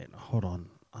Hold on.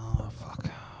 Oh, fuck.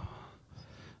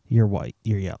 You're white.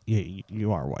 You're yellow.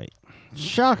 You are white.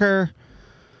 Shocker.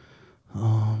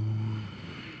 No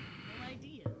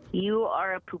idea. You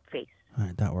are a poop face. All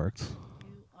right, that works. You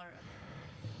are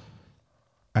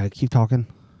a All right, keep talking.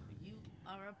 You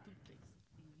are a poop face.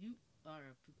 You are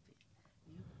a poop face.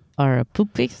 You are a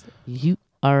poop face. You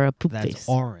are a poop That's face.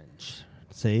 orange.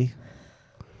 See?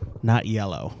 Not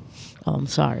yellow. Oh, I'm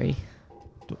sorry.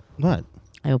 What?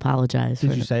 I apologize.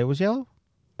 Did you say it was yellow?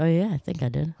 Oh, yeah, I think I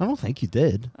did. I don't think you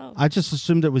did. Oh. I just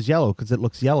assumed it was yellow because it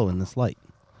looks yellow in this light.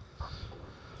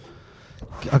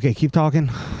 Okay, keep talking.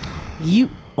 You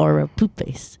are a poop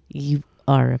face. You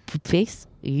are a poop face.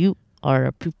 You are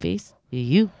a poop face.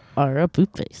 You are a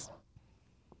poop face.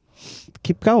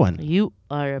 Keep going. You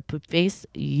are a poop face.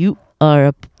 You are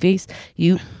a poop face.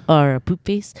 You are a poop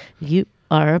face. You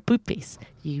are a poop face.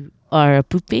 You are a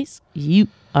poop face. You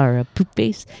are a poop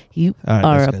face. You All right,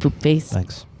 are that's a good. poop face.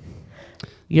 Thanks.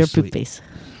 You're a poop Sweet. face.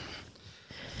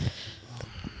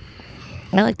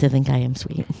 I like to think I am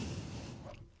sweet.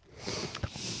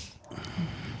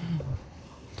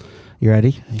 You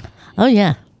ready? Oh,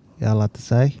 yeah. You got a lot to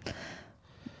say?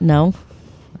 No.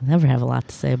 I never have a lot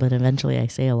to say, but eventually I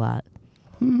say a lot.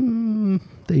 Do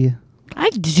you? I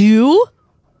do.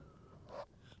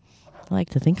 I like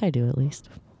to think I do, at least.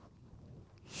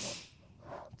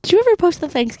 Did you ever post the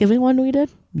Thanksgiving one we did?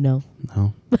 No.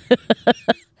 No.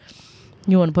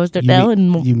 You want to post it now?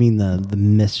 You mean the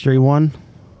mystery one?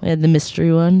 And the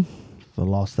mystery one? The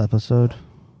lost episode?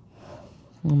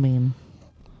 I mean,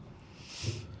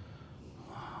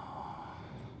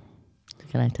 what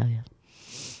can I tell you?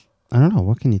 I don't know.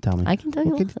 What can you tell me? I can tell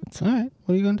you. All right.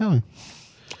 What are you going to tell me?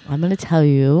 I'm going to tell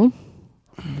you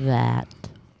that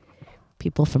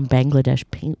people from Bangladesh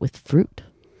paint with fruit,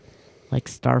 like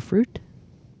star fruit.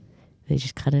 They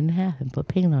just cut it in half and put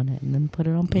paint on it and then put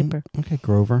it on paper. Okay,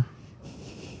 Grover.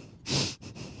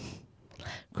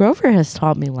 Grover has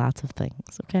taught me lots of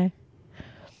things, okay?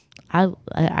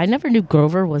 I never knew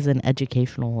Grover was an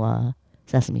educational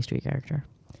Sesame Street character.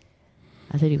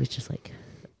 I thought he was just like...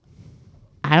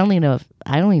 I only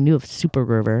knew of Super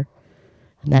Grover.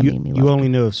 And that made me You love only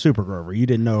knew of Super Grover. You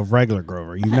didn't know of regular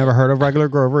Grover. You've never heard of regular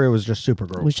Grover? It was just Super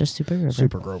Grover. It was just Super Grover.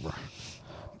 Super Grover.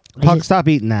 I Puck, just- stop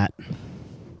eating that.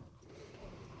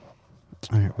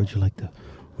 All right, would you like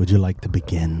to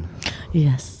begin?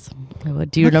 Yes.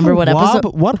 Do you remember what episode?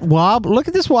 Look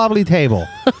at this wobbly table.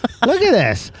 Look at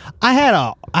this. I had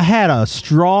a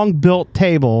strong built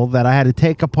table that I had to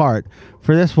take apart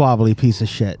for this wobbly piece of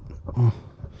shit. I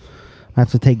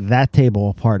have to take that table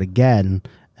apart again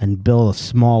and build a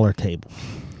smaller table.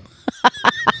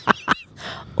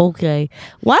 Okay.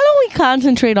 Why don't we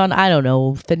concentrate on, I don't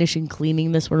know, finishing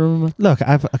cleaning this room? Look,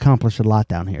 I've accomplished a lot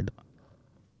down here.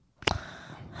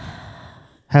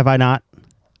 Have I not?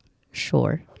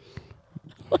 Sure.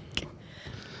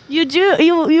 You do.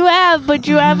 You have, but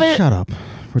you haven't Shut up.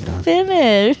 We're done.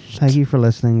 finished. Thank you for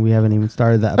listening. We haven't even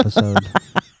started the episode.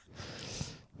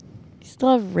 You still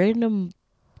have random...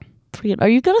 Are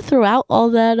you going to throw out all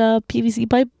that PVC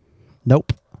pipe?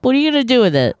 Nope. What are you going to do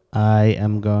with it? I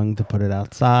am going to put it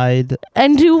outside.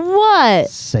 And do what?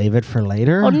 Save it for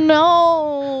later. Oh,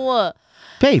 no.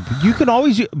 Babe, you can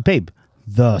always... Babe,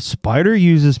 the spider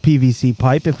uses PVC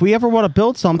pipe. If we ever want to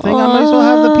build something, I might as well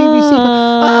have the PVC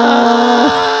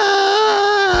pipe.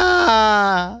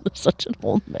 You're such an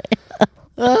old man.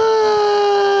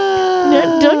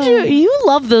 Don't you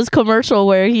love those commercial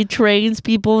where he trains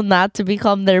people not to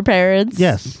become their parents?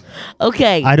 Yes.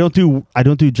 Okay. I don't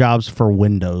do jobs for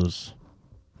Windows.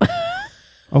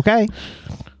 Okay.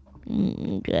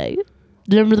 Okay.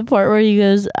 Remember the part where he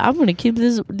goes, I'm going to keep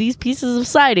these pieces of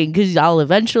siding because I'll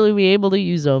eventually be able to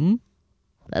use them.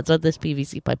 That's what this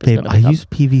PVC pipe is Babe, going to I become. use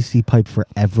PVC pipe for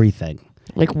everything.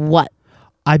 Like what?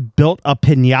 I built a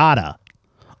piñata.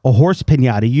 A horse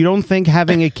piñata. You don't think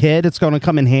having a kid, it's going to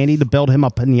come in handy to build him a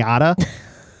piñata?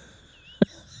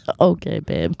 Okay,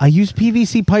 babe. I use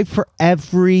PVC pipe for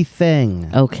everything.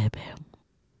 Okay, babe.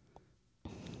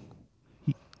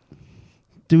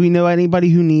 Do we know anybody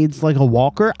who needs like a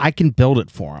walker? I can build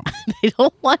it for him. They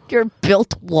don't want your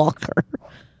built walker.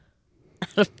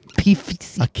 Out of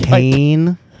PVC A pipe.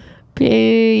 cane.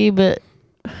 Babe,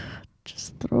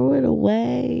 just throw it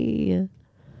away.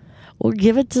 Or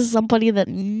give it to somebody that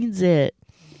needs it.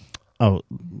 Oh,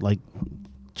 like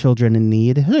children in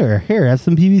need. Here, have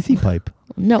some PVC pipe.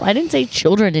 No, I didn't say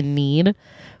children in need.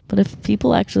 But if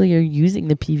people actually are using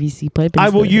the PVC pipe... I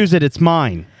will instead- use it. It's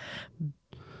mine.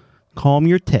 Calm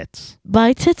your tits.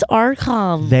 My tits are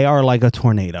calm. They are like a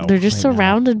tornado. They're just right now.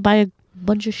 surrounded by a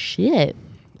bunch of shit.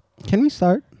 Can we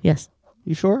start? Yes.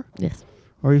 You sure? Yes.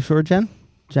 Are you sure, Jen?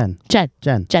 Jen. Jen.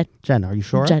 Jen. Jen. Jen, are you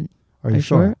sure? Jen. Are you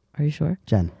sure? Are you sure?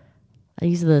 Jen. I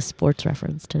used the sports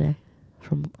reference today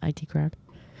from IT Crowd.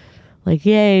 Like,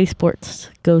 yay, sports.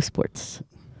 Go sports.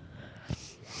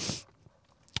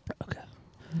 Okay.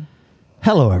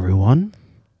 Hello, everyone.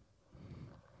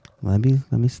 Let me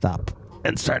stop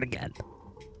and start again.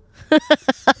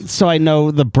 So I know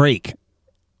the break.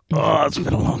 Oh, it's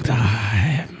been a long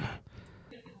time.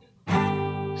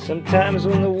 Sometimes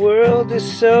when the world is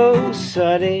so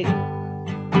sunny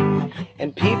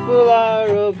and people are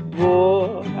a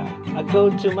bore, I go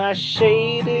to my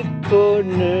shaded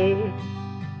corner,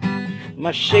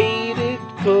 my shaded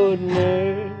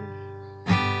corner.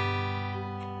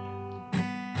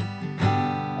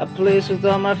 A place with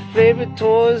all my favorite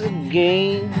toys and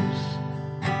games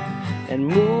and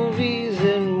movies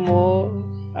and more.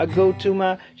 I go to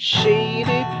my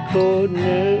shaded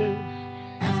corner,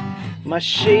 my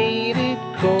shaded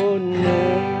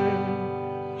corner.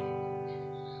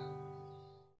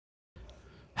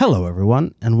 Hello,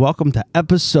 everyone, and welcome to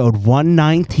episode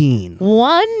 119.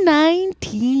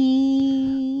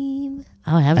 119.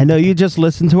 Oh, I know you just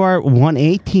listened to our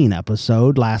 118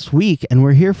 episode last week, and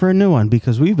we're here for a new one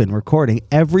because we've been recording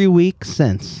every week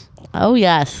since. Oh,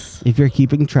 yes. If you're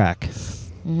keeping track.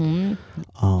 Mm-hmm.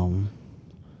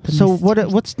 So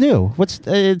what's new?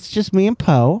 It's just me and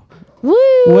Poe. Woo!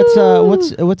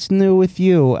 What's new with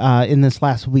you in this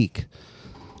last week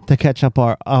to catch up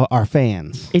our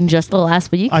fans? In just the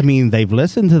last week? I mean, they've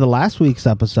listened to the last week's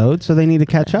episode, so they need to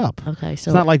catch up. Okay,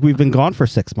 so it's not like we've been gone for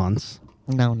 6 months.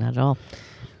 No, not at all.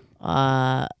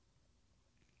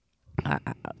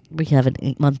 We have an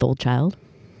 8-month-old child.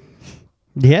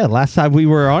 Yeah, last time we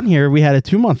were on here, we had a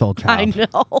 2-month-old child. I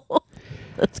know.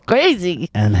 That's crazy.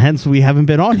 And hence we haven't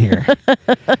been on here.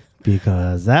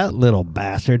 Because that little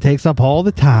bastard takes up all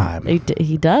the time.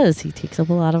 He does. He takes up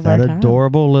a lot of our time. That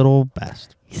adorable little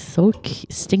bastard. He's so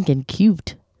stinking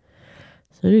cute.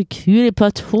 So cute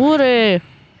patootie.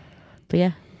 But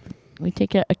yeah, I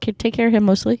take care of him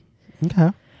mostly.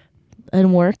 Okay.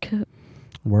 And work.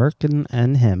 Work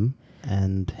and him.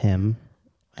 And him.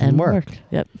 And work.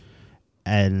 Yep.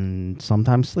 And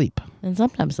sometimes sleep. And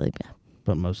sometimes sleep, yeah.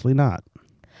 But mostly not.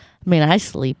 I mean, I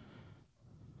sleep.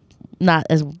 Not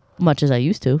as much as I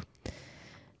used to.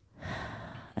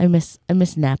 I miss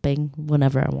napping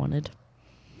whenever I wanted.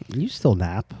 You still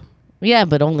nap. Yeah,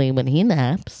 but only when he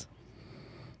naps.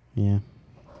 Yeah.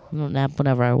 I don't nap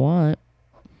whenever I want.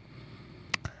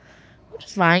 Which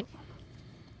is fine.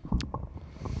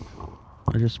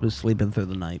 I just was sleeping through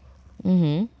the night.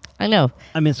 Mm-hmm. I know.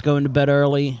 I miss going to bed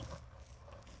early.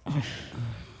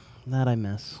 That I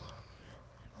miss.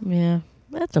 Yeah,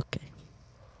 that's okay.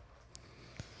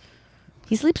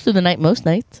 He sleeps through the night most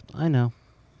nights. I know.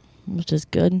 Which is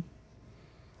good.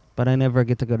 But I never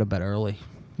get to go to bed early.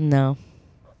 No.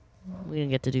 We don't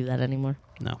get to do that anymore.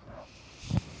 No.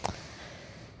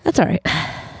 That's all right.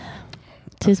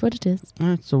 It is what it is. All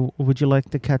right, so would you like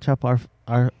to catch up our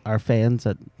fans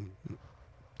that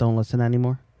don't listen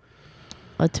anymore?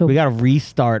 We got to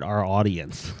restart our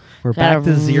audience. We're back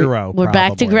to zero. We're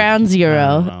back to ground zero.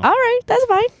 All right, that's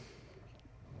fine.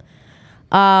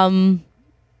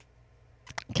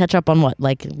 Catch up on what?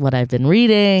 Like what I've been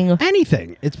reading?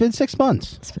 Anything. It's been 6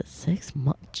 months. It's been 6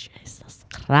 months. Jesus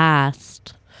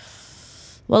Christ.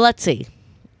 Well, let's see.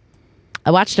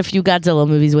 I watched a few Godzilla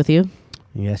movies with you.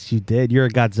 Yes, you did. You're a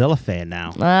Godzilla fan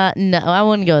now. No, I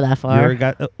wouldn't go that far.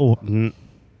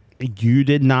 You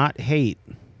did not hate.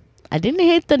 I didn't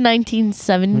hate the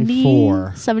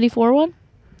 1974 one.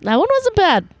 That one wasn't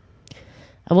bad.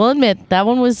 I will admit, that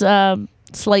one was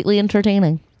slightly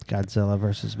entertaining. Godzilla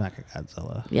versus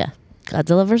Mechagodzilla. Yeah.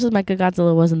 Godzilla versus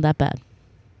Mechagodzilla wasn't that bad.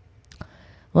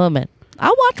 Well, admit.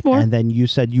 I'll watch more. And then you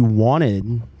said you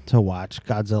wanted to watch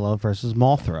Godzilla versus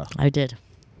Mothra. I did.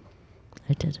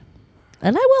 And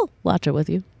I will watch it with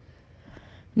you.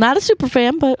 Not a super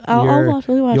fan, but I'll watch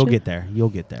it. You'll get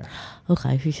there.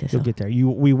 Okay, if you say so. You'll get there.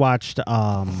 We watched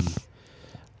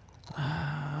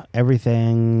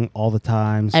Everything All the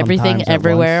Time. Everything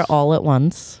Everywhere All at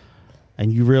Once. And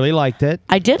you really liked it.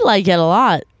 I did like it a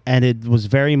lot. And it was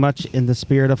very much in the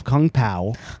spirit of Kung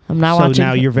Pao. I'm not watching. So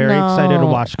now you're very excited to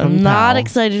watch Kung Pao. I'm not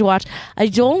excited to watch. I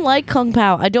don't like Kung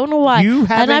Pao. I don't know why. You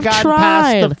haven't gotten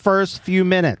past the first few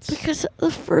minutes. Because the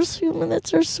first few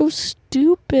minutes are so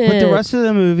stupid. But the rest of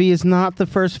the movie is not the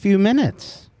first few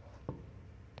minutes.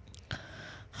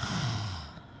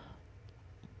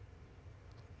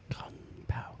 Kung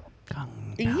Pao.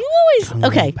 You always...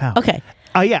 Okay.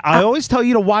 Yeah, I always tell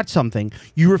you to watch something.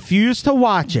 You refuse to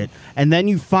watch it, and then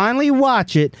you finally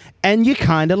watch it, and you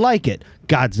kind of like it.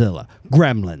 Godzilla,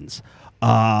 Gremlins.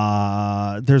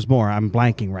 There's more. I'm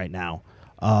blanking right now.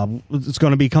 It's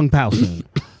going to be Kung Pao soon.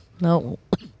 No.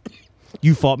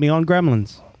 You fought me on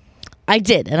Gremlins. I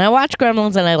did, and I watched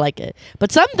Gremlins, and I like it.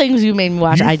 But some things you made me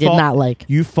watch, I did not like.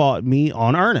 You fought me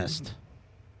on Ernest.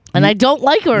 And I don't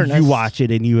like Ernest. You watch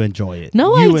it and you enjoy it.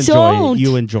 No, you I enjoy don't. It.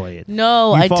 You enjoy it.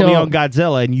 No, you I fought don't. me on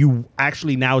Godzilla, and you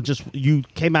actually now you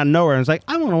came out of nowhere and was like,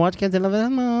 I want to watch Godzilla vs.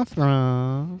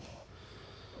 Mothra.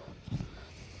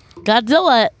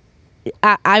 Godzilla,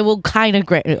 I will kind of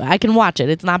grant. I can watch it.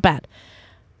 It's not bad.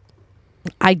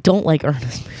 I don't like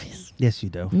Ernest movies. Yes, you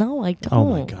do. No, I don't. Oh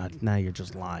my God! Now you're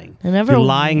just lying. I never you're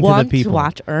lying want to the people. to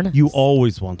watch Ernest. You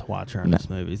always want to watch Ernest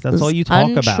movies. That's It's all you talk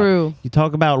untrue. about. You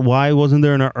talk about why wasn't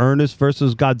there an Ernest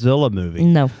versus Godzilla movie?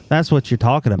 No. That's what you're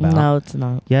talking about. No, it's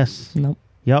not. Yes. Nope.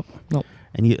 Yep. Nope.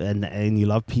 And you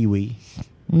love Pee Wee.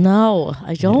 No,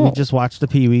 I don't. We just watched the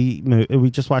Pee Wee.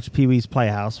 We just watched Pee Wee's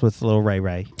Playhouse with little Ray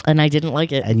Ray, and I didn't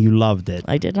like it. and you loved it.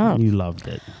 I did not. You loved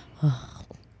it.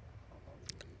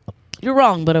 You're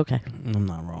wrong, but okay. I'm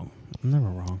not wrong. I'm never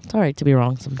wrong. It's all right to be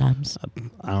wrong sometimes.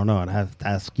 I don't know. I'd have to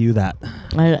ask you that.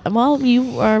 Well,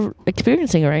 you are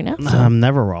experiencing it right now. So. I'm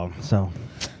never wrong. So.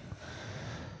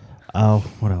 Oh,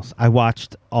 what else? I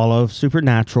watched all of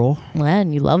Supernatural.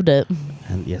 And you loved it.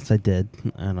 And yes, I did.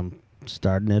 And I'm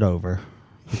starting it over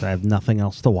because I have nothing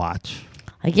else to watch.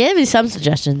 I gave you some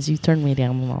suggestions. You turned me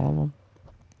down on all of them.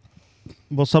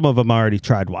 Well, some of them I already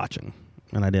tried watching,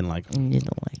 and I didn't like them. You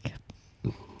don't like.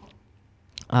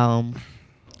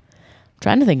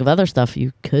 Trying to think of other stuff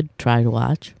you could try to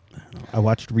watch. I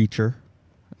watched Reacher.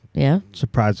 Yeah.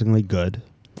 Surprisingly good.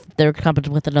 They're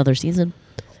coming with another season.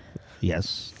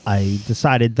 Yes. I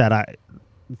decided that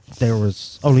there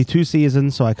was only 2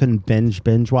 seasons, so I couldn't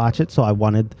binge watch it. So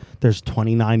there's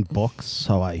 29 books,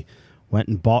 so I went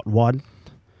and bought one.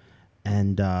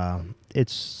 And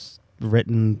it's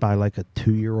written by like a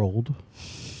 2-year-old.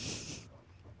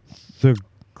 The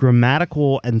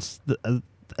grammatical and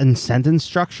sentence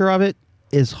structure of it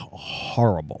is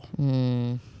horrible.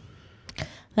 That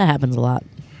happens a lot.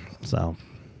 So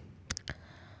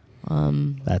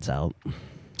that's out.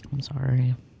 I'm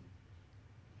sorry.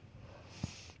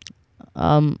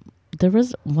 There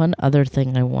was one other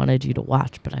thing I wanted you to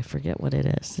watch, but I forget what it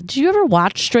is. Did you ever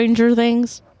watch Stranger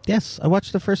Things? Yes, I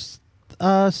watched the first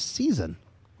season.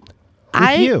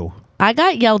 With you. I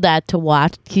got yelled at to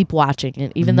keep watching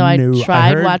it, even though I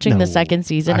tried watching the second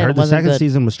season and it wasn't the second good.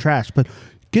 season was trash, but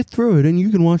get through it and you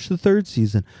can watch the third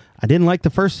season. I didn't like the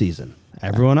first season.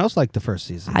 Everyone else liked the first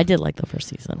season. I did like the first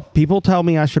season. People tell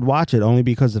me I should watch it only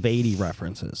because of 80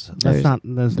 references. There's a ton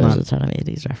of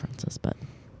 80s references, but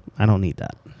I don't need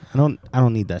that. I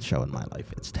don't need that show in my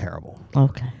life. It's terrible.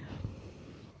 Okay.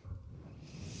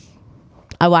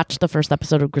 I watched the first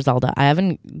episode of Griselda.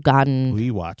 We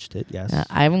watched it, yes.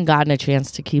 I haven't gotten a chance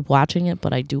to keep watching it,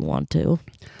 but I do want to.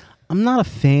 I'm not a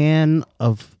fan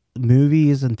of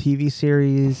movies and TV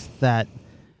series that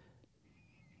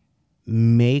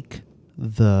make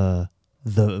the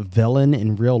villain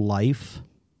in real life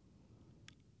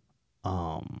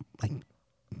like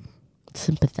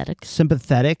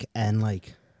sympathetic and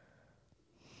like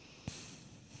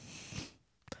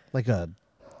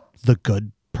the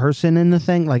good person in the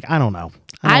thing. Like, I don't know.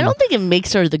 I don't think it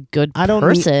makes her the good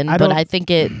person, but I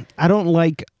think it... I don't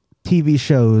like TV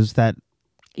shows that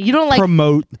you don't like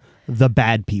promote the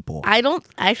bad people. I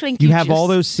think you have all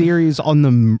those series on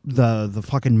the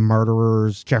fucking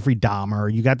murderers, Jeffrey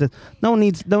Dahmer. You got the no one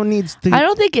needs to. I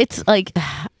don't think it's like.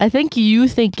 I think you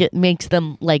think it makes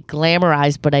them like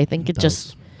glamorized, but I think it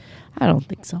just. I don't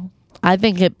think so. I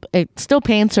think it still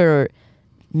paints her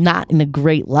not in a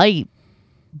great light,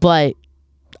 but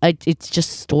it's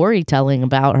just storytelling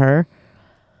about her.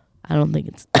 I don't think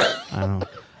it's. I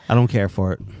don't care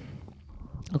for it.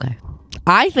 Okay,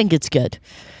 I think it's good.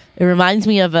 It reminds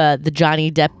me of the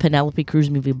Johnny Depp Penelope Cruz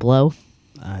movie Blow.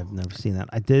 I've never seen that.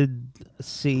 I did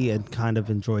see and kind of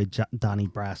enjoy Donnie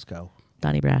Brasco.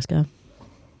 Donnie Brasco.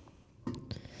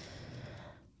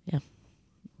 Yeah.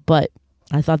 But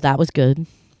I thought that was good.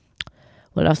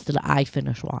 What else did I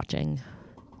finish watching?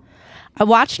 I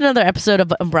watched another episode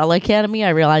of Umbrella Academy. I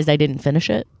realized I didn't finish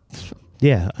it.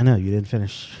 Yeah, I know. You didn't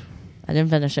finish. I didn't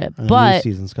finish it. And but a new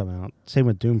season's coming out. Same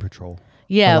with Doom Patrol.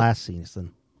 Yeah. The last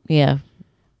season. Yeah.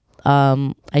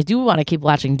 I do want to keep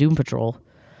watching Doom Patrol.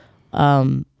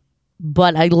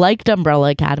 But I liked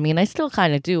Umbrella Academy, and I still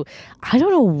kind of do. I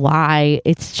don't know why.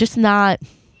 It's just not...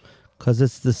 Because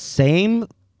it's the same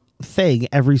thing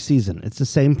every season. It's the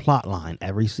same plot line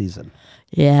every season.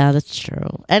 Yeah, that's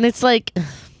true. And it's like...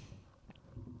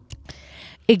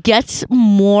 It gets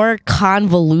more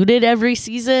convoluted every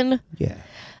season. Yeah.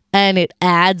 And it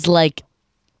adds, like...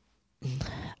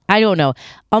 I don't know.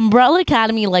 Umbrella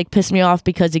Academy like pissed me off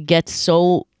because it gets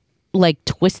so like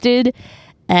twisted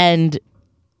and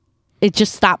it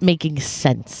just stopped making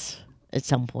sense at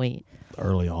some point.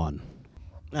 Early on.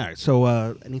 All right. So,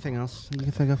 anything else you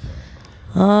can think of?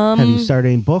 Have you started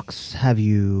any books? Have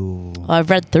you? I've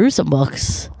read through some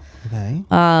books. Okay.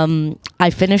 I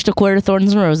finished A Court of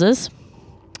Thorns and Roses.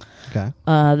 Okay.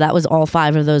 That was all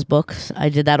 5 of those books. I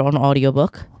did that on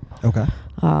audiobook. Okay.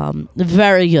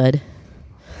 Very good.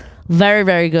 Very,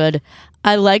 very good.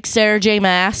 I like Sarah J.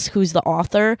 Maas, who's the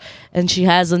author, and she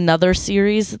has another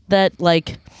series that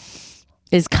like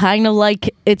is kind of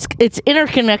like it's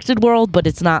interconnected world, but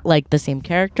it's not like the same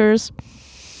characters.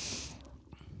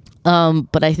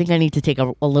 But I think I need to take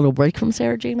a little break from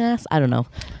Sarah J. Maas. I don't know.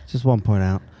 Just one point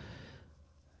out.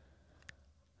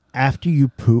 After you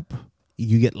poop,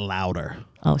 you get louder.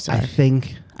 Oh, sorry.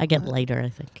 I get lighter, I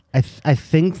think. I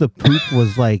think the poop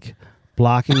was like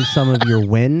blocking some of your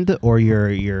wind or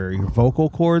your vocal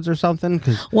cords or something.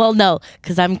 Well, no,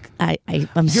 because I'm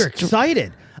You're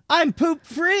excited. I'm poop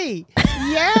free.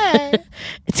 Yeah.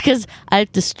 It's because I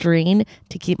have to strain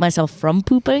to keep myself from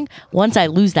pooping. Once I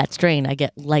lose that strain, I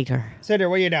get lighter. Cinder,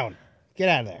 what are you doing? Get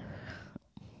out of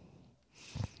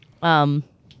there.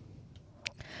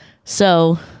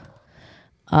 So,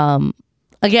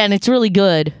 again, it's really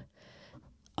good.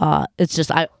 It's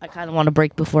just I kind of want to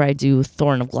break before I do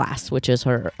Thorn of Glass, which is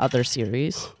her other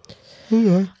series.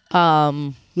 Okay.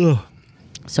 So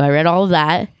I read all of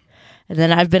that, and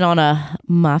then I've been on a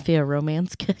mafia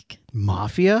romance kick.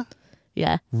 Mafia?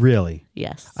 Yeah. Really?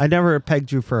 Yes. I never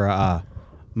pegged you for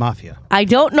mafia. I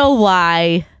don't know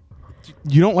why.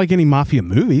 You don't like any mafia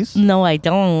movies? No, I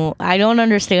don't. I don't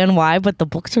understand why, but the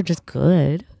books are just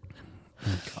good.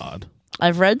 Oh, God.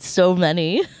 I've read so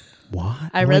many. Why?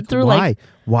 I read through why?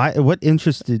 Why? What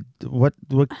interested? What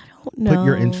I don't know. put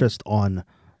your interest on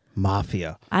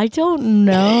mafia? I don't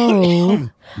know.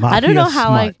 Mafia I don't know how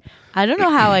smut. I don't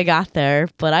know how I got there,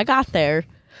 but I got there.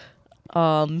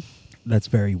 That's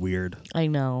very weird. I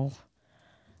know.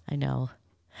 I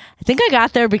think I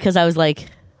got there because I was like,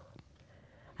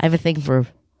 I have a thing for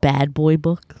bad boy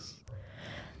books.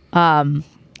 And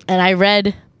I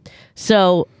read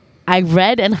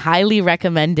and highly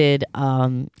recommended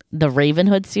the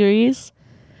Ravenhood series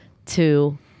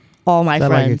to all my Is that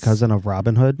friends. like a cousin of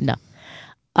Robin Hood? No.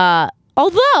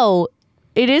 Although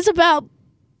it is about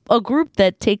a group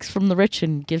that takes from the rich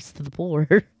and gives to the poor.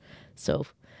 So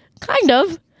kind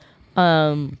of.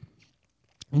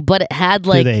 But it had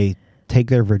like, do they take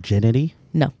their virginity?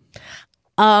 no.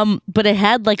 But it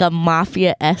had like a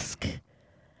mafia-esque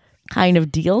kind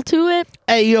of deal to it.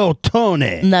 Hey, yo,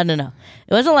 Tony. No.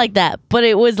 It wasn't like that, but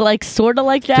it was like sort of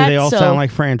like that. Do they all sound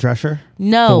like Fran Drescher?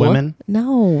 No. The women?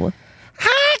 No.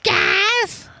 Hi,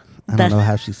 guys. I don't know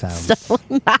how she sounds. So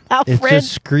not how It's Fran.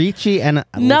 just screechy and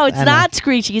No, it's not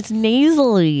screechy. It's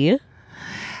nasally.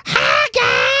 Hi,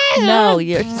 guys. No,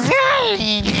 you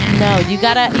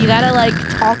gotta like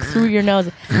talk through your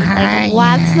nose. Like,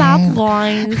 what's up,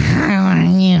 boys? How are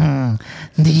you?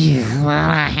 Do you want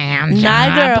a hand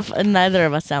Neither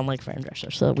of us sound like Fran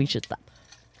Drescher, so we should stop.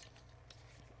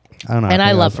 I don't know. And I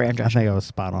think love was- Fran I Drescher. think I was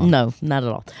spot on. No, not at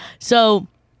all. So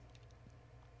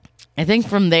I think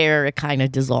from there it kind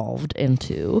of dissolved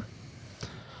into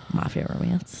mafia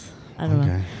romance. I don't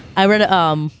know. Okay. I read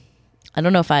I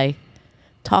don't know if I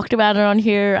talked about it on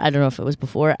here. I don't know if it was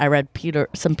before. I read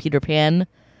some Peter Pan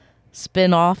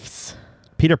spin-offs.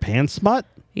 Peter Pan smut?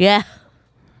 Yeah.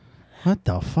 What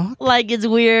the fuck? Like, it's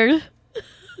weird.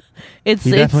 It's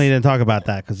You definitely didn't talk about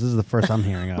that because this is the first I'm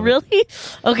hearing of it. Really?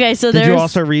 Okay, so Did there's you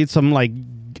also read some like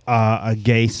a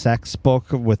gay sex book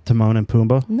with Timon and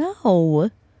Pumbaa? No.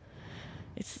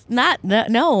 It's not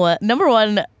no. Number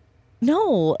one,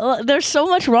 no. There's so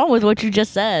much wrong with what you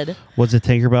just said. Was it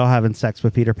Tinkerbell having sex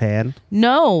with Peter Pan?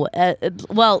 No.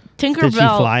 Well, Tinkerbell. Did she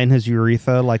fly in his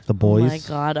urethra like the boys? Oh my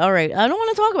god. All right. I don't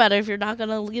want to talk about it if you're not going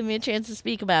to give me a chance to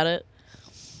speak about it.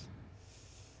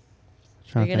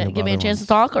 You're going to give me a chance to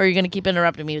talk, or are you going to keep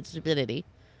interrupting me with stupidity?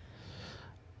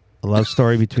 A love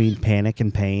story between Panic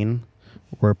and Pain,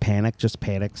 where Panic just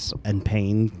panics and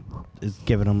Pain is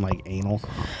giving him like anal.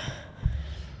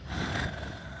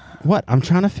 What? I'm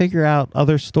trying to figure out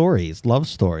other stories, love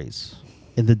stories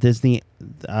in the Disney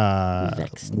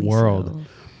Vexed me world.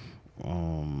 so.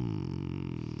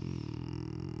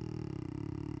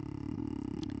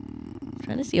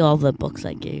 Trying to see all the books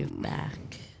I gave back.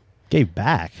 Gave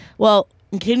back. Well,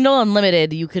 Kindle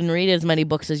Unlimited, you can read as many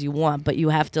books as you want, but you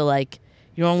have to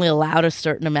you're only allowed a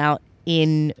certain amount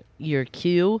in your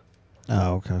queue.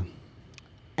 Oh, okay.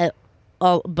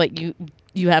 But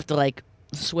you have to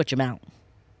switch them out.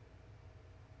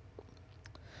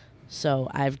 So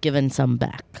I've given some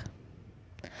back.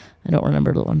 I don't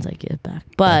remember the ones I give back.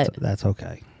 But that's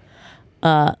okay.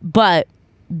 but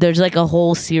there's like a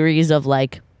whole series of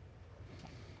like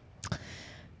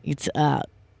it's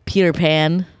Peter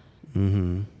Pan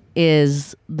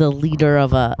is the leader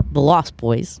of the Lost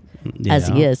Boys, as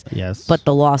he is. Yes. But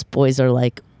the Lost Boys are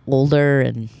like older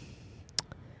and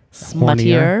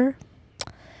smuttier.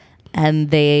 And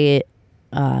they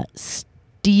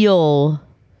steal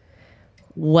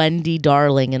Wendy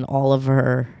Darling and all of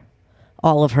her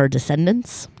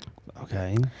descendants.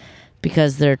 Okay.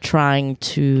 Because they're trying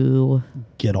to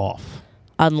get off.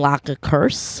 Unlock a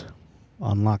curse.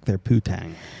 Unlock their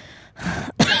poo-tang.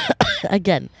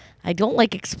 Again, I don't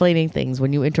like explaining things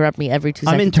when you interrupt me every 2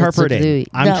 seconds. I'm interpreting.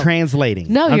 I'm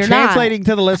translating. No, you're not. I'm translating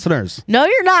to the listeners. No,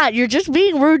 you're not. You're just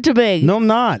being rude to me. No, I'm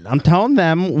not. I'm telling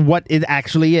them what it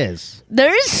actually is.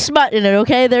 There is smut in it,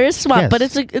 okay? There is smut, Yes. but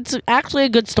it's actually a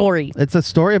good story. It's a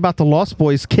story about the Lost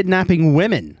Boys kidnapping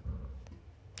women.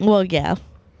 Well, yeah.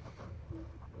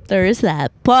 There is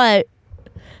that. But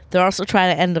they're also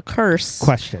trying to end a curse.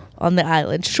 Question. On the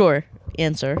island. Sure.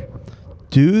 Answer.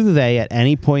 Do they, at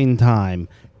any point in time,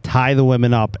 tie the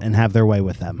women up and have their way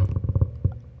with them?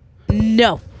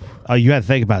 No. Oh, you had to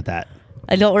think about that.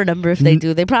 I don't remember if they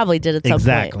do. They probably did at some point.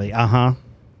 Exactly. Uh-huh.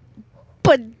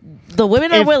 But the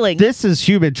women are willing. This is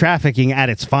human trafficking at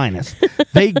its finest.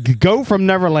 They go from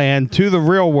Neverland to the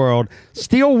real world,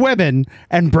 steal women,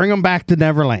 and bring them back to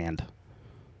Neverland.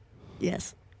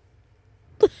 Yes.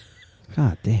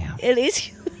 God damn. It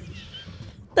is.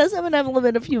 Does have an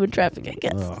element of human trafficking, I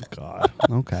guess. Oh, God.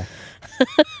 Okay.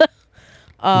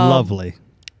 Lovely.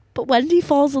 But Wendy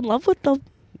falls in love with them.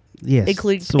 Yes.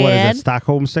 Including so Pan. what is it,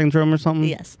 Stockholm Syndrome or something?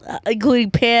 Yes.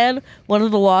 Including Pan, one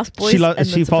of the Lost Boys.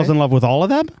 She falls in love with all of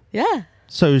them? Yeah.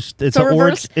 So it's an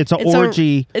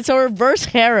orgy. It's a reverse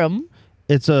harem.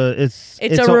 It's an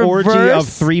a orgy reverse-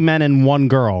 of 3 men and 1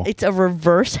 girl. It's a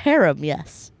reverse harem,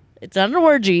 yes. It's not an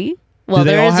orgy. Well, Do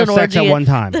they there all is have an sex orgy at one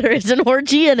time? There is an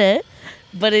orgy in it,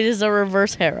 but it is a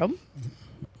reverse harem.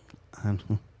 I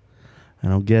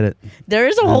don't get it. There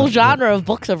is a whole genre of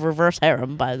books of reverse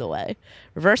harem, by the way.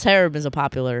 Reverse harem is a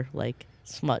popular, like,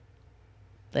 smut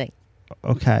thing.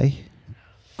 Okay.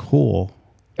 Cool.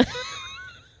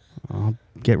 I'll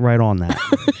get right on that.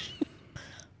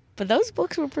 But those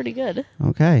books were pretty good.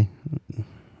 Okay.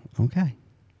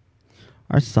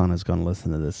 Our son is going to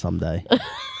listen to this someday.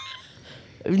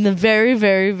 In the very,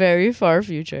 very, very far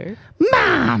future.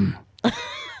 Mom!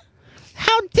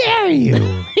 How dare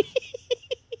you?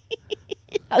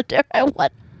 How dare I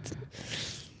what?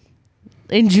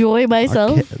 Enjoy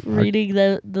myself our- reading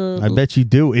the I bet you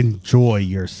do enjoy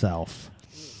yourself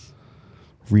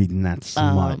reading that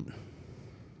smut.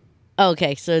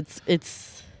 Okay, so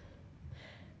it's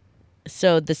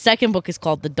so the second book is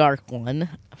called The Dark One.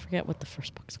 I forget what the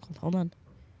first book is called. Hold on.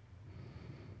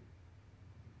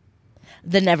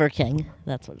 The Never King.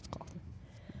 That's what it's called.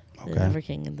 The Never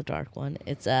King and the Dark One.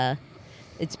 It's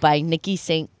by Nikki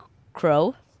St.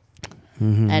 Crow.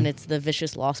 And it's the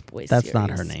Vicious Lost Boys That's series. not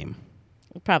her name.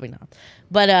 Probably not.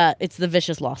 But it's the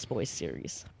Vicious Lost Boys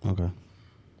series. Okay.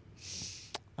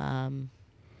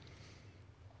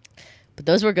 But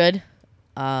those were good.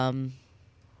 Yeah,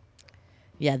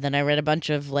 then I read a bunch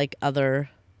of like other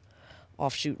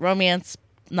offshoot romance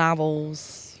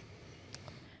novels.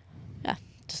 Yeah,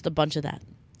 just a bunch of that.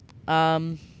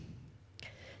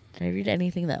 Did I read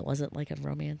anything that wasn't like a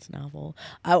romance novel?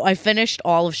 I finished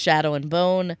all of Shadow and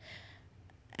Bone,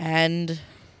 and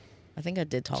I think I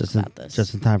did talk about this.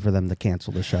 Just in time for them to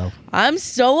cancel the show. I'm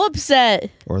so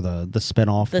upset. Or the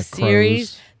spinoff. The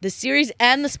series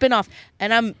and the spinoff.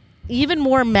 And I'm even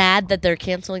more mad that they're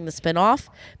canceling the spinoff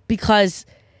because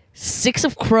Six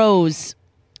of Crows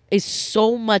is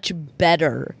so much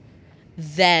better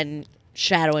than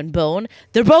Shadow and Bone.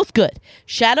 They're both good.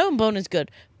 Shadow and Bone is good,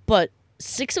 but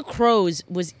Six of Crows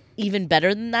was even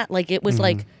better than that. Like, it was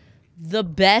like the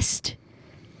best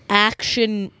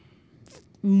action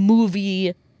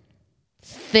movie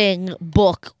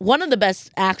book, one of the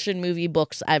best action movie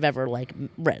books I've ever like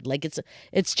read. Like,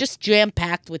 it's just jam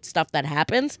packed with stuff that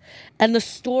happens, and the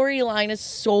storyline is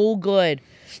so good.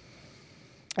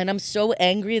 And I'm so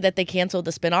angry that they canceled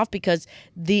the spinoff because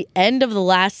the end of the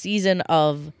last season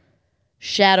of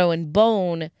Shadow and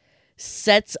Bone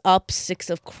sets up Six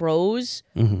of Crows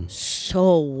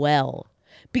so well.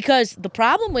 Because the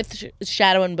problem with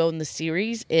Shadow and Bone, the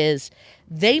series, is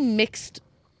they mixed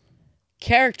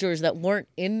characters that weren't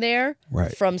in there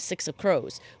from Six of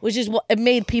Crows, which is what it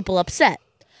made people upset.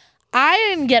 I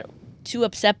didn't get too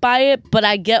upset by it, but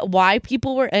I get why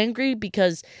people were angry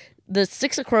because the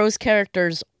Six of Crows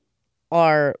characters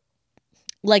are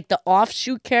like the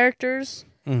offshoot characters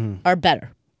are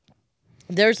better.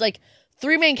 There's like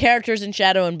 3 main characters in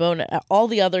Shadow and Bone. All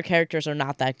the other characters are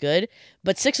not that good.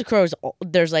 But Six of Crows,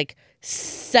 there's like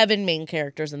 7 main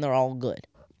characters and they're all good.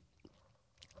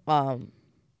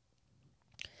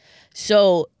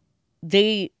 So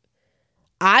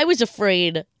I was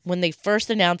afraid when they first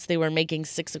announced they were making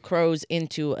Six of Crows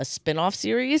into a spin-off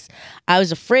series. I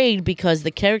was afraid because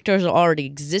the characters already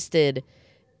existed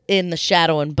in the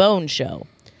Shadow and Bone show.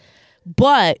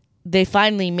 But they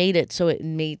finally made it so it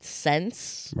made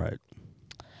sense. Right.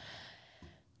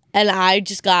 And I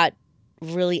just got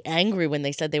really angry when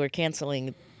they said they were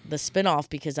canceling the spinoff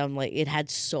because I'm like, it had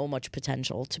so much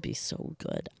potential to be so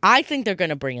good. I think they're going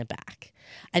to bring it back.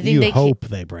 I think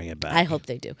they bring it back. I hope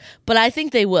they do. But I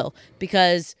think they will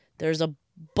because there's a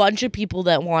bunch of people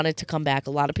that wanted to come back.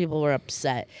 A lot of people were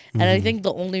upset. And I think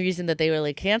the only reason that they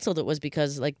really canceled it was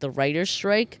because like the writer's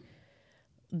strike,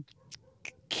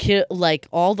 like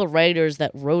all the writers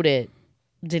that wrote it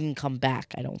didn't come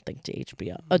back, I don't think, to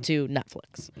HBO, to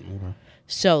Netflix. Okay.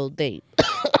 So they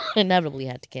inevitably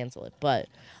had to cancel it. But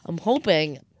I'm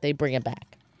hoping they bring it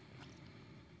back.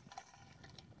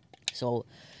 So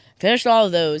finished all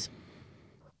of those.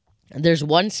 There's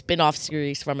one spin-off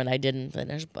series from it I didn't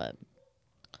finish, but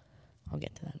I'll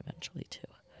get to that eventually too.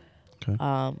 Okay.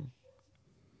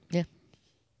 Yeah.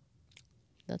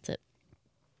 That's it.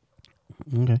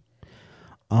 Okay.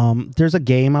 There's a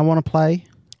game I want to play.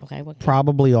 Okay. What game?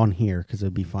 Probably on here because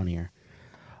it'd be funnier.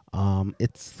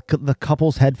 It's the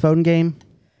couples headphone game.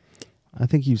 I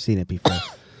think you've seen it before.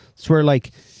 It's where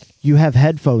like you have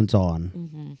headphones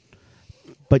on,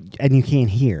 and you can't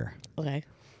hear. Okay.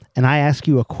 And I ask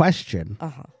you a question,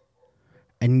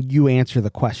 and you answer the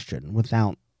question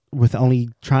with only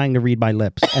trying to read my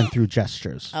lips and through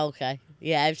gestures. Okay.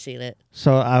 Yeah, I've seen it.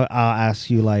 So I'll ask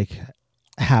you like,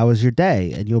 "How was your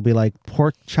day?" And you'll be like,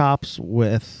 "Pork chops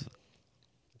with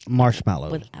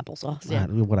marshmallows with applesauce." Yeah.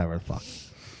 Whatever the fuck.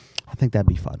 I think that'd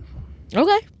be fun.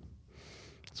 Okay.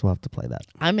 So we'll have to play that.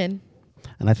 I'm in.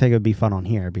 And I think it would be fun on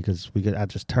here because I'd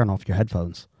just turn off your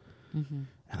headphones, and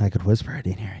I could whisper it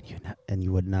in here, and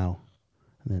you would know,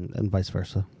 and vice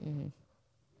versa.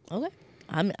 Okay,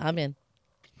 I'm in.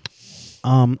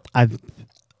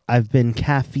 I've been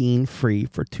caffeine free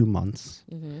for 2 months,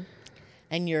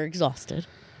 And you're exhausted.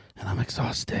 and I'm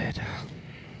exhausted.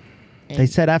 And They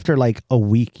said after like a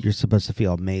week you're supposed to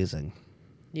feel amazing.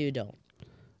 you don't.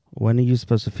 When are you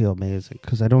supposed to feel amazing?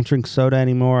 Because I don't drink soda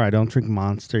anymore. I don't drink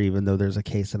Monster, even though there's a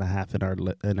case and a half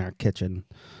in our kitchen,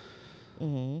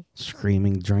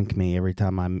 screaming "Drink me" every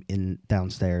time I'm in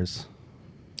downstairs.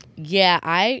 Yeah,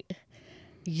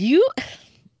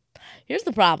 here's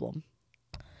the problem.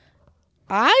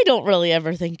 I don't really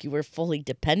ever think you were fully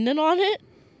dependent on it.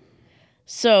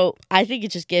 So I think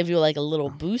it just gave you like a little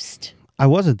boost. I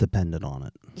wasn't dependent on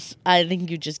it. I think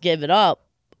you just gave it up.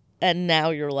 And now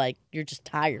you're just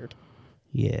tired.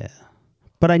 Yeah.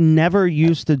 But I never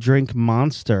used to drink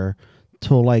Monster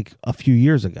till like a few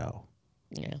years ago.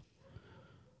 Yeah.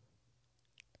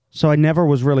 So I never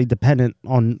was really dependent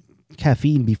on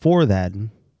caffeine before then.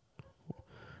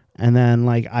 And then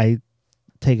like I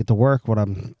take it to work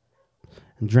and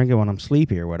drink it when I'm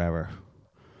sleepy or whatever.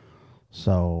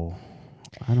 So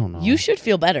I don't know. You should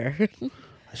feel better.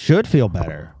 I should feel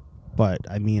better. But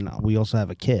I mean, we also have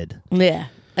a kid. Yeah.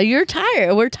 You're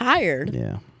tired. We're tired.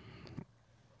 Yeah.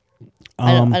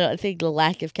 I don't think the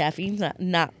lack of caffeine's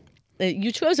not.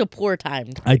 You chose a poor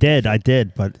time. I did.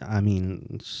 But I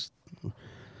mean,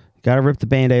 got to rip the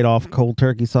Band-Aid off cold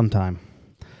turkey sometime.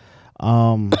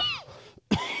 You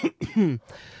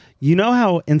know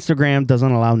how Instagram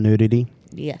doesn't allow nudity?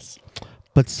 Yes.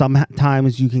 But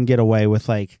sometimes you can get away with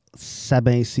like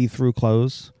semi-see-through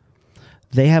clothes.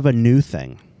 They have a new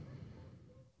thing,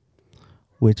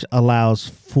 which allows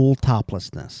full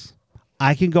toplessness.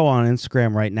 I can go on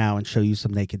Instagram right now and show you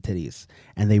some naked titties,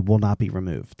 and they will not be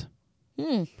removed.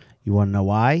 You want to know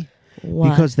why? Why?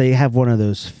 Because they have one of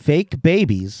those fake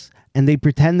babies, and they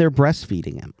pretend they're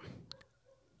breastfeeding him.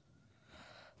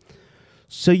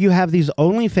 So you have these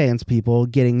OnlyFans people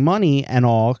getting money and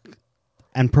all,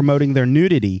 and promoting their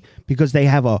nudity because they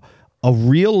have a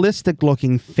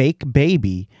realistic-looking fake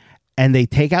baby, and they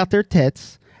take out their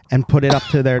tits and put it up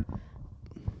to their...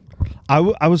 I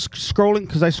was scrolling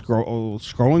because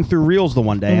scrolling through Reels the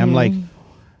one day. I'm like,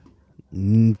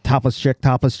 topless chick,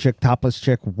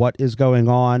 what is going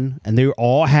on? And they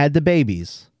all had the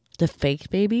babies. The fake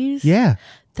babies? Yeah.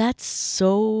 That's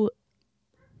so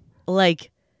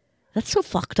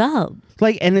fucked up.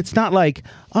 Like, and it's not like,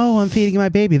 oh, I'm feeding my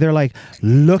baby. They're like,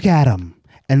 look at him.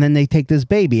 And then they take this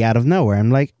baby out of nowhere.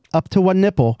 I'm like, up to one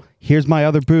nipple. Here's my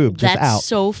other boob just That's out.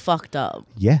 so fucked up.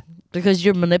 Yeah. Because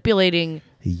you're manipulating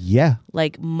Yeah.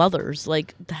 like mothers.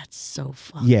 Like that's so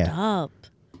fucked Yeah. up.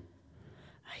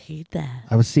 I hate that.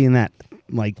 I was seeing that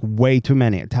like way too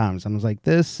many times. I was like,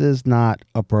 this is not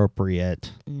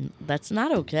appropriate. That's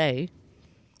not okay.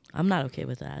 I'm not okay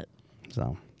with that.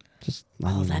 So just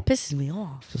letting you know. That pisses me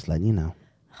off. Just letting you know.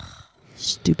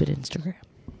 Stupid Instagram.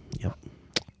 Yep.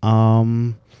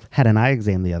 Had an eye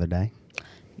exam the other day.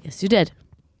 Yes, you did.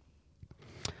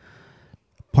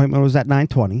 Appointment was at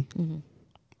 9:20. Mm-hmm.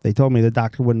 They told me the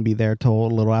doctor wouldn't be there till a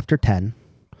little after 10.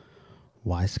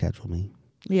 Why schedule me?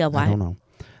 Yeah, why? I don't know.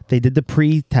 They did the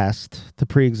pre-test, the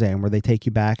pre-exam, where they take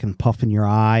you back and puff in your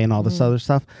eye and all this other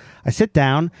stuff. I sit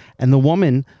down, and the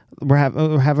woman, we're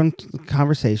having a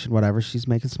conversation, whatever. She's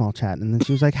making small chat, and then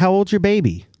she was like, "How old's your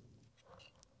baby?"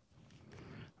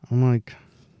 I'm like,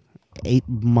 8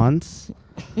 months.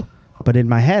 But in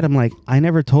my head, I'm like, I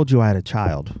never told you I had a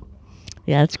child.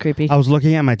 Yeah, that's creepy. I was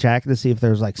looking at my jacket to see if there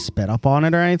was like spit up on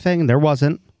it or anything. There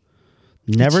wasn't.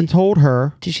 Never told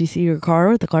her. Did she see your car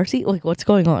with the car seat? Like, what's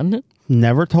going on?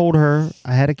 Never told her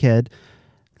I had a kid.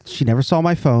 She never saw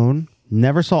my phone.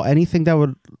 Never saw anything that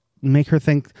would make her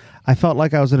think. I felt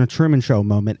like I was in a Truman Show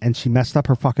moment, and she messed up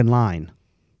her fucking line.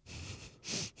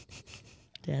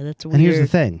 Yeah, that's weird. And here's the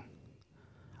thing.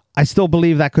 I still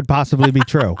believe that could possibly be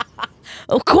true.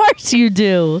 Of course you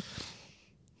do.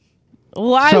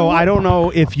 Why? So I don't know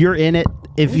if you're in it,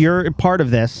 if you're a part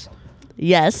of this.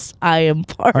 Yes, I am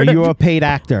part Are of you a paid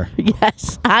actor?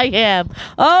 Yes, I am.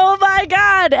 Oh my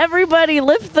God. Everybody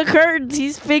lift the curtains.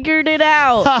 He's figured it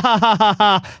out.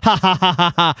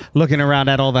 Looking around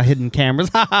at all the hidden cameras.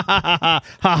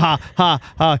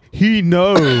 He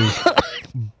knows.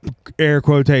 Air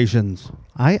quotations.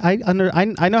 I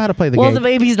know how to play the Well, game. the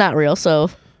baby's not real,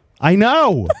 so. I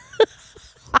know.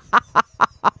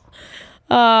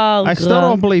 Oh, I still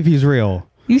don't believe he's real.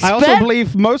 I also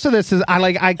believe most of this is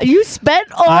You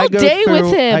spent all day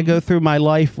with him. I go through my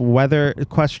life weather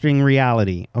questioning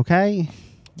reality. Okay.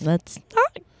 That's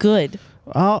not good.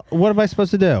 What am I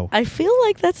supposed to do? I feel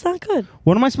like that's not good.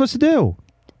 What am I supposed to do?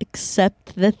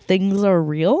 Accept that things are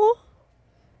real?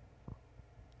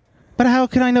 But how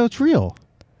can I know it's real?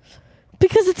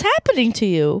 Because it's happening to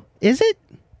you. Is it?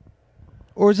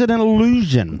 Or is it an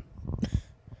illusion?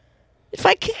 If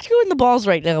I kicked you in the balls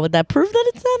right now, would that prove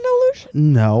that it's not an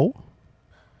illusion? No.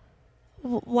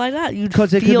 Why not?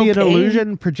 Because it could be an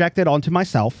illusion projected onto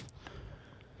myself.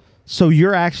 So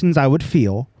your actions I would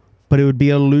feel, but it would be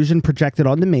an illusion projected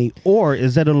onto me. Or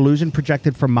is it an illusion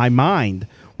projected from my mind,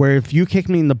 where if you kick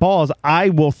me in the balls,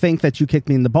 I will think that you kicked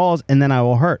me in the balls, and then I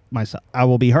will hurt myself. I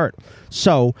will be hurt.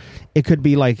 So it could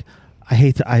be like,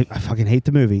 I fucking hate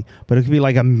the movie, but it could be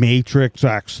like a Matrix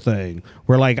X thing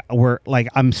where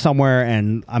I'm somewhere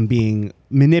and I'm being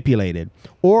manipulated.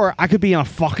 Or I could be in a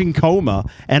fucking coma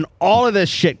and all of this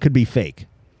shit could be fake.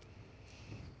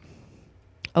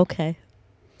 Okay.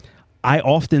 I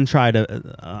often try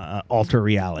to alter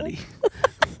reality.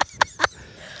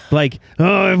 Like,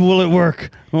 will it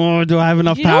work? Oh, do I have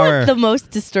enough You power? know what the most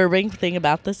disturbing thing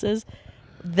about this is?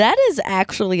 That is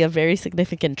actually a very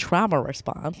significant trauma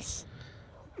response.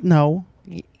 No.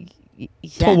 Yeah.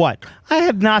 To what? I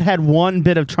have not had one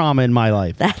bit of trauma in my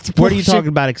life. That's What are you bullshit. talking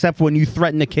about except when you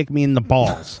threaten to kick me in the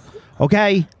balls?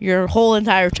 Okay? Your whole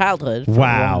entire childhood.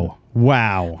 Wow.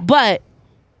 But,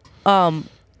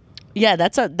 yeah,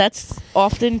 that's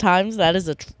oftentimes that is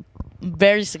a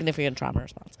very significant trauma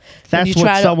response. When That's you what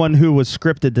try someone who was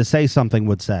scripted to say something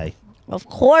would say. Of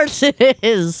course it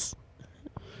is.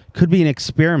 Could be an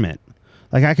experiment.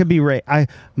 Like I could be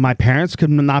my parents could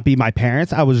not be my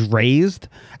parents. I was raised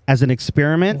as an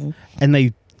experiment, and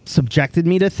they subjected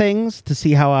me to things to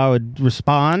see how I would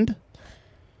respond.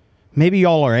 Maybe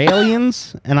y'all are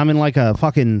aliens, and I'm in like a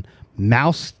fucking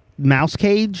mouse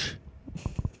cage.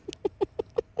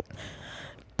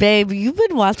 Babe, you've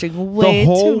been watching way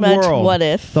too much What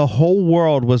If. The whole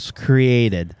world was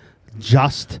created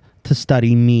just to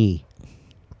study me.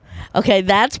 Okay,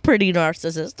 that's pretty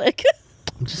narcissistic.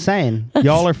 I'm just saying,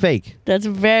 y'all are fake. That's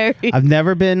very... I've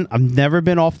never been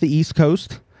off the East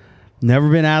Coast.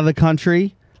 Never been out of the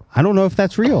country. I don't know if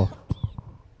that's real.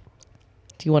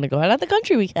 Do you want to go out of the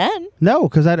country? We can. No,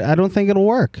 because I don't think it'll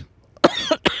work.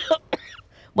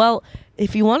 Well,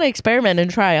 if you want to experiment and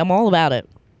try, I'm all about it.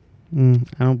 I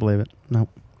don't believe it. No.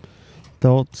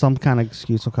 Though some kind of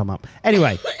excuse will come up.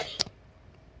 Anyway.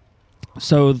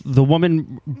 So the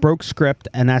woman broke script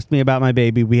and asked me about my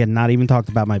baby. We had not even talked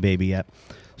about my baby yet.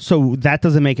 So that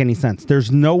doesn't make any sense.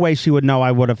 There's no way she would know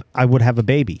I would have a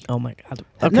baby. Oh my God.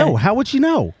 Okay. No, how would she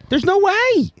know? There's no way.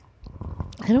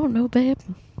 I don't know, babe.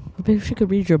 Maybe she could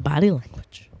read your body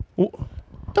language.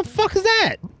 The fuck is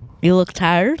that? You look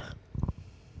tired?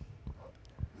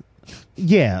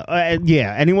 Yeah,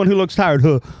 yeah. Anyone who looks tired,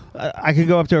 I could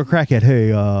go up to a crackhead.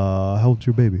 Hey, how old's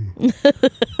your baby?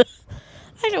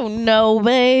 I don't know,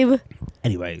 babe.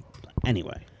 Anyway.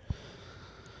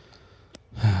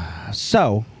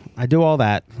 So I do all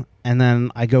that, and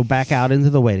then I go back out into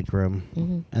the waiting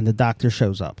room, and the doctor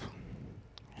shows up.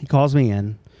 He calls me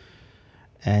in,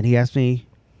 and he asks me,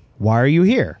 "Why are you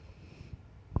here?"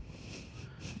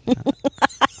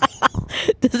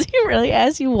 Does he really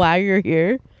ask you why you're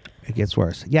here? It gets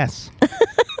worse. Yes.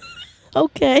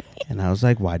 Okay. And I was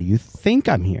like, "Why do you think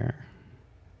I'm here?"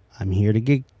 "I'm here to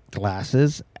get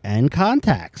glasses and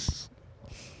contacts.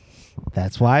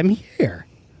 That's why I'm here."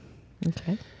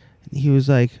 Okay. He was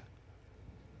like,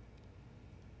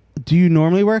 "Do you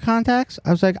normally wear contacts?"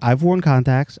 I was like, "I've worn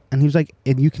contacts." And he was like,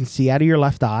 "And you can see out of your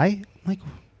left eye?" I'm like,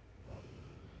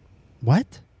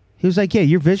 "What?" He was like, "Yeah,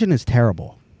 your vision is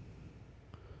terrible."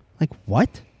 Like,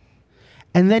 what?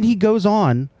 And then he goes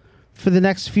on for the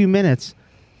next few minutes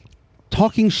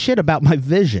talking shit about my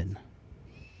vision.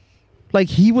 Like,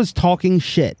 he was talking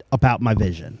shit about my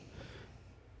vision.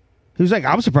 He was like,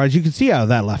 "I'm surprised you can see out of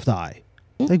that left eye."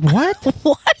 Like, what?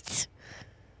 What?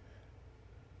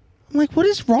 I'm like, what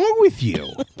is wrong with you?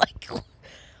 Like,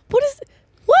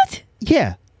 what?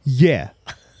 Yeah.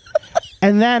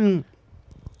 And then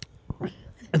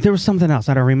there was something else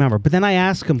I don't remember. But then I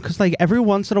asked him, because like every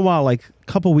once in a while, like a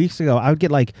couple weeks ago, I would get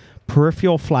like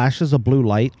peripheral flashes of blue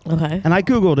light. Okay. And I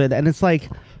Googled it, and it's like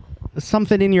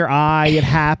something in your eye. It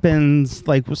happens,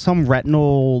 like with some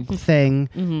retinal thing,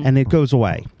 and it goes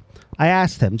away. I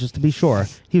asked him just to be sure.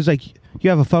 He was like, "You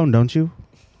have a phone, don't you?"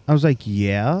 I was like,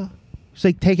 "Yeah." He's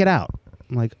like, "Take it out."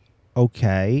 I'm like,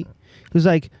 "Okay." He was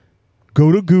like,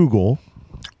 "Go to Google."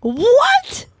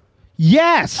 What?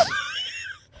 Yes.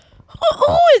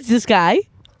 Who is this guy?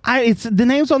 It's the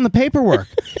name's on the paperwork.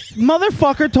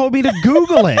 Motherfucker told me to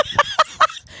Google it.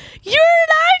 You're an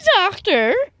eye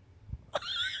doctor.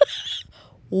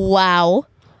 Wow.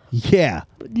 Yeah.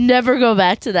 Never go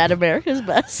back to that America's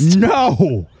Best.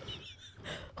 No.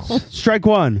 Strike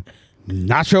one,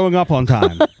 not showing up on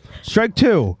time. Strike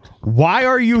two, why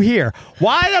are you here?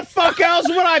 Why the fuck else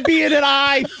would I be in an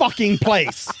eye fucking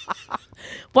place?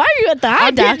 Why are you at the eye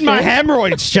I'm doctor? getting my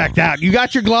hemorrhoids checked out. You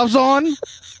got your gloves on?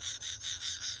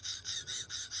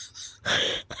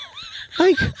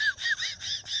 Like,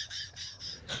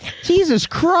 Jesus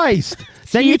Christ.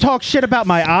 Then you talk shit about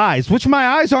my eyes, which my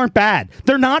eyes aren't bad.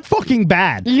 They're not fucking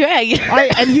bad. Yeah.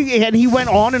 And he went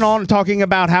on and on talking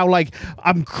about how like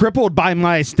I'm crippled by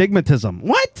my astigmatism.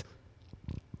 What?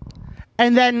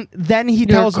 And then he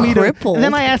tells me to. And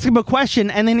then I ask him a question,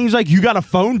 and then he's like, "You got a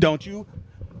phone, don't you?"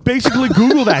 Basically,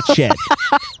 Google that shit.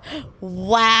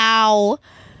 Wow.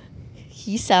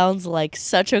 He sounds like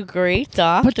such a great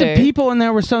doctor. But the people in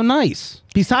there were so nice.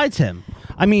 Besides him,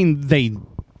 I mean, they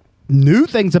knew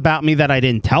things about me that I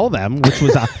didn't tell them, which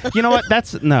was, you know what?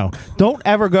 No. Don't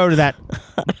ever go to that.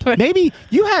 Maybe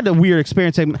you had a weird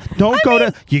experience. Don't go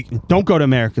to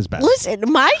America's Best. Listen,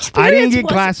 my experience. I didn't get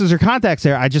glasses or contacts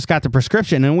there. I just got the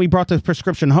prescription, and we brought the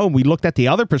prescription home. We looked at the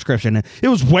other prescription, and it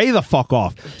was way the fuck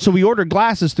off. So we ordered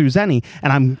glasses through Zenny,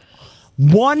 and I'm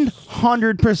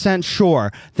 100%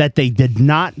 sure that they did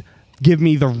not give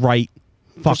me the right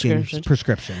fucking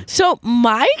prescription. So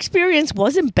my experience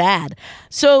wasn't bad.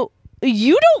 So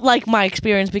you don't like my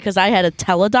experience because I had a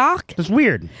teledoc. It's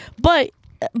weird. But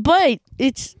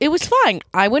it was fine.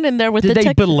 I went in there with Did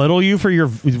they belittle you for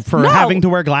No, having to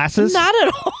wear glasses? Not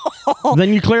at all.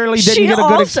 Then you clearly didn't get a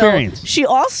good experience. She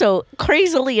also,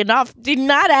 crazily enough, did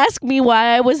not ask me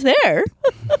why I was there.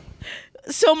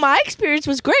 So my experience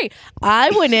was great.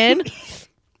 I went in.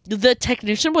 The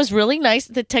technician was really nice.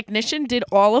 The technician did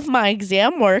all of my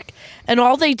exam work, and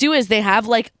all they do is they have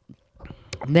a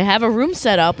room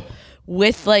set up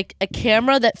with like a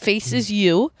camera that faces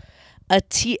you, a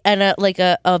television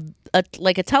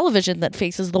that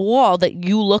faces the wall that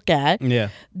you look at. Yeah.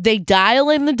 They dial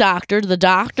in the doctor. The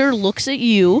doctor looks at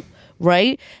you,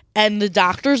 right? And the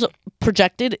doctor's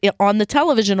projected on the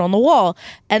television on the wall,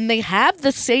 and they have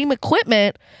the same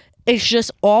equipment. It's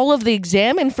just all of the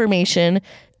exam information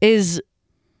is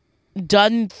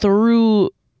done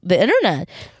through the internet.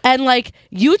 And like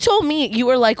you told me, you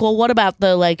were like, well, what about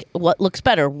the like what looks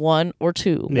better, one or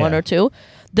two?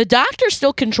 The doctor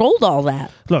still controlled all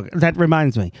that. Look, that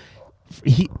reminds me.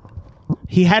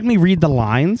 He had me read the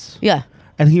lines. Yeah.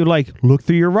 And he would like, look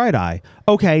through your right eye.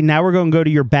 Okay, now we're going to go to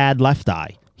your bad left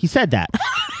eye. He said that.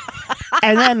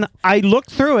 And then I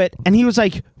looked through it, and he was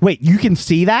like, wait, you can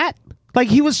see that? Like,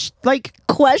 he was like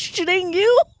questioning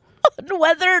you on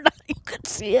whether or not you could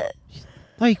see it.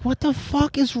 Like, what the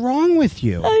fuck is wrong with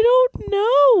you? I don't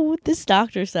know. This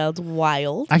doctor sounds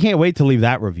wild. I can't wait to leave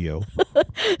that review.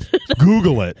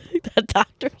 Google it. The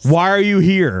doctor. Why are you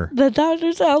here? The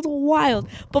doctor sounds wild.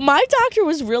 But my doctor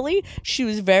was she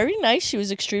was very nice. She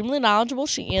was extremely knowledgeable.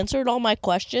 She answered all my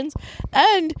questions.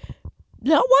 And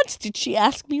not once did she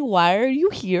ask me, why are you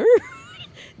here?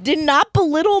 Did not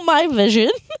belittle my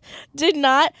vision. Did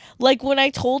not, like, when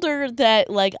I told her that,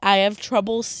 like, I have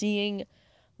trouble seeing,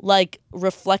 like,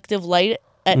 reflective light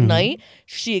at night,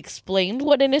 she explained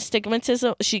what an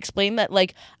astigmatism. She explained that,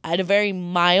 like, I had a very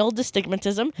mild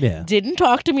astigmatism. Yeah. Didn't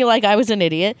talk to me like I was an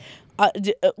idiot.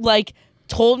 Like,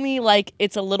 told me, like,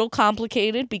 it's a little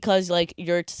complicated because, like,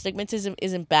 your astigmatism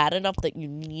isn't bad enough that you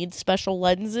need special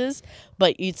lenses,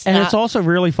 but it's And not. it's also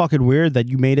really fucking weird that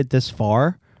you made it this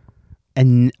far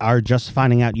and are just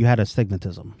finding out you had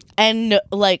astigmatism. And,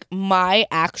 like, my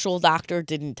actual doctor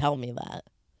didn't tell me that.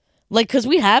 Like, because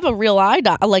we have a real an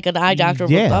eye doctor.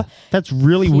 Yeah, that's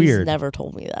really He's weird. never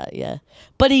told me that, yeah.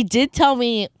 But he did tell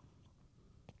me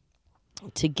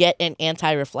to get an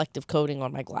anti-reflective coating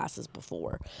on my glasses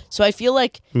before. So I feel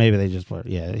like... Maybe they just were,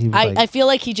 yeah. He was I feel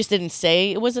like he just didn't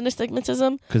say it was an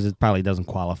astigmatism. because it probably doesn't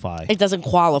qualify. It doesn't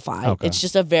qualify. Okay. It's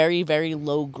just a very, very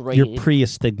low grade. You're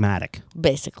pre-astigmatic.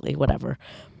 Basically, whatever.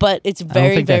 But it's I don't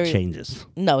very, think very... that changes.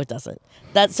 No, it doesn't.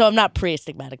 So I'm not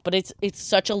pre-astigmatic, but it's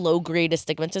such a low grade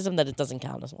astigmatism that it doesn't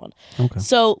count as one. Okay.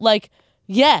 So, like,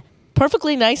 yeah,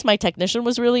 perfectly nice. My technician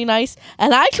was really nice.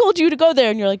 And I told you to go there,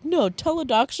 and you're like, no,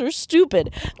 teledocs are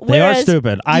stupid. They are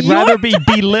stupid. I'd rather be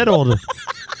belittled.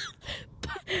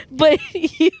 But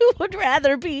you would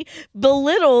rather be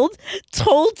belittled,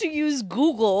 told to use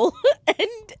Google,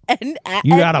 and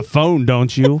You got a phone,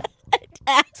 don't you?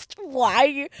 asked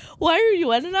why are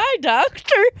you at an eye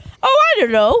doctor? Oh, I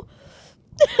don't know.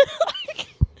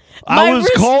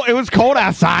 Cold. It was cold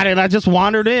outside, and I just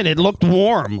wandered in. It looked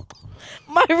warm.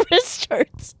 My wrist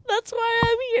hurts. That's why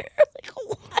I'm here. Like,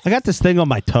 what? I got this thing on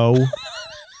my toe.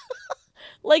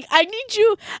 Like, I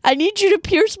need you to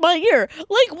pierce my ear.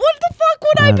 Like, what the fuck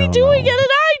would I be don't doing know. at an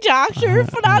eye doctor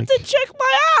for not to check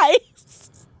my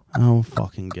eyes? I don't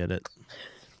fucking get it.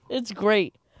 It's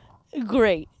great.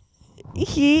 Great.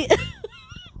 He...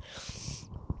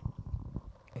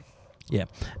 Yeah.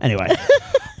 Anyway,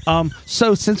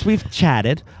 so since we've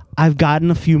chatted, I've gotten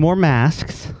a few more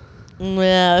masks.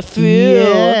 Yeah,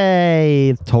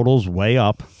 Yay! Total's way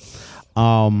up.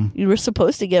 You were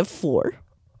supposed to get 4.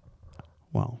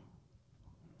 Well,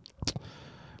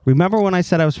 remember when I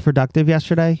said I was productive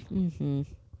yesterday? Mm-hmm.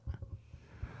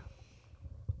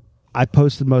 I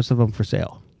posted most of them for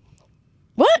sale.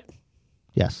 What?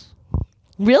 Yes.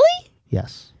 Really?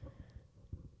 Yes.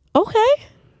 Okay.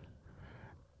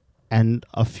 And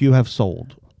a few have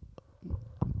sold,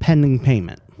 pending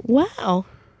payment. Wow.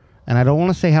 And I don't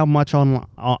want to say how much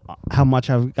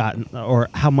I've gotten or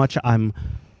how much I'm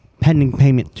pending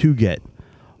payment to get,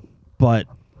 but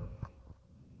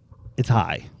it's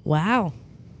high. Wow.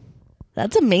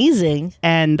 That's amazing.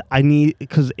 And I need,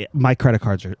 because my credit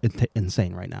cards are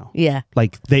insane right now. Yeah.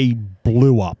 Like, they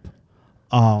blew up.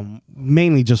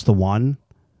 Mainly just the one.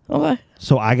 Okay.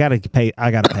 So I gotta pay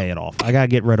it off. I gotta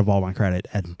get rid of all my credit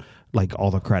and like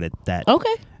all the credit debt.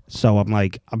 Okay. So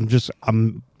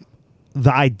the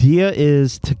idea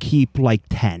is to keep like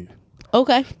 10.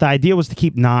 Okay. The idea was to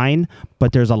keep 9,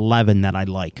 but there's 11 that I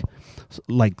like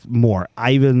more.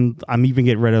 I'm even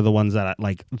getting rid of the ones that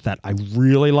I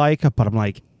really like, but I'm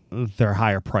like, they're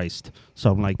higher priced.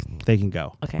 So I'm like, they can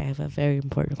go. Okay, I have a very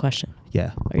important question.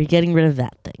 Yeah. Are you getting rid of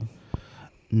that thing?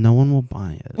 No one will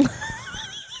buy it.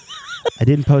 I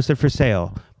didn't post it for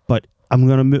sale, but I'm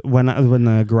gonna when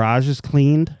the garage is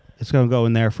cleaned, it's gonna go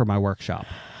in there for my workshop,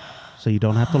 so you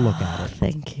don't have to look at it.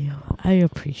 Thank you. I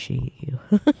appreciate you.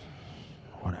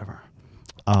 Whatever.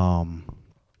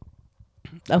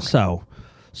 Okay. So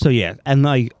yeah, and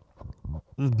like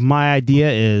my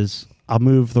idea is I'll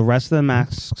move the rest of the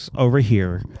masks over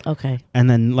here, Okay. and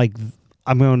then like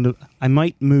I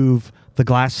might move the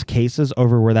glass cases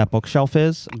over where that bookshelf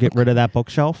is. Get rid of that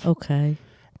bookshelf. Okay.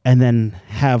 And then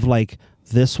have like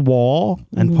this wall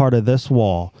and part of this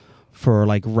wall for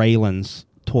like Raylan's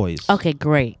toys. Okay,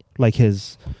 great. Like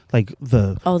his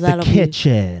the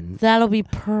kitchen That'll be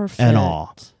perfect. and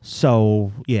all.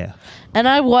 So yeah. And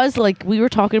I was like, we were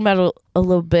talking about a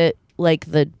little bit like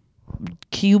the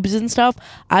cubes and stuff.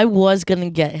 I was gonna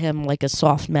get him like a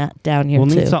soft mat down here We'll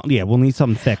too. need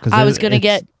something thick. I was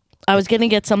gonna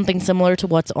get something similar to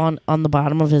what's on the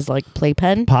bottom of his like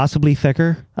playpen. Possibly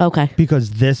thicker. Okay.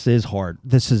 Because this is hard.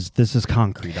 This is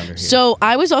concrete under here. So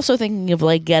I was also thinking of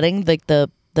like getting like the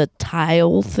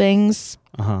tile things.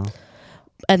 Uh-huh.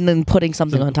 And then putting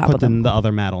something on top of them. Put the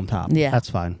other mat on top. Yeah. That's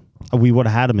fine. We would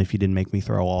have had them if you didn't make me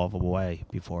throw all of them away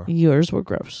before. Yours were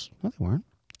gross. No, they weren't.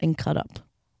 And cut up.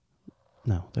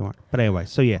 No, they weren't. But anyway,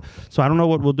 so yeah. So I don't know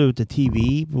what we'll do with the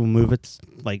TV. We'll move it,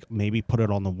 like maybe put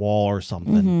it on the wall or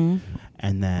something. Mm-hmm.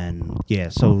 And then, yeah,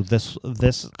 so this wall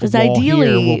ideally,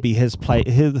 here will be his play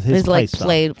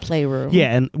playroom.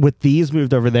 Yeah, and with these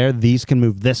moved over there, these can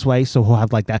move this way, so he'll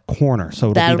have like that corner.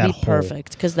 So it'll That'll be be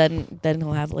perfect, because then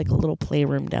he'll have like a little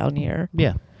playroom down here.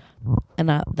 Yeah. And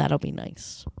that'll be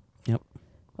nice. Yep.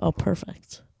 Oh,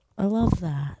 perfect. I love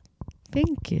that.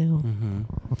 Thank you. Mm-hmm.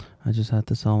 I just had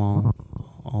to sell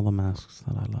all the masks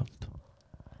that I loved.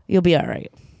 You'll be all right.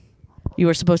 You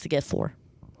were supposed to get 4.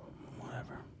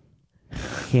 Whatever.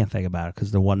 Can't think about it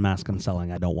because the one mask I'm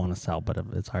selling I don't want to sell, but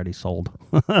it's already sold.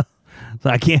 So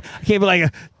I can't be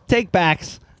like take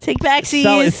backs. Take backsies.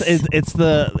 So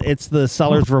it's the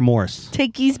seller's remorse.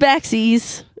 Takeies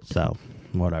backsies. So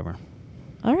whatever.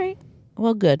 All right.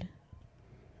 Well, good.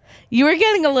 You were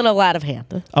getting a little out of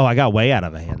hand. Oh, I got way out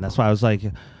of hand. That's why I was like,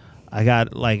 I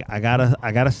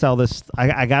gotta sell this.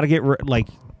 I gotta get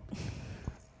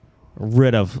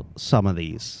rid of some of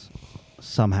these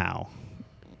somehow.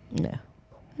 Yeah.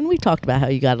 And we talked about how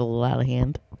you got a little out of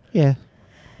hand. Yeah.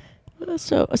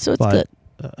 So it's good.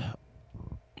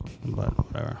 But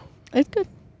whatever. It's good.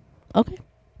 Okay.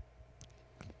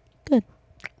 Good.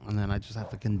 And then I just have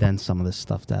to condense some of this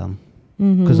stuff down.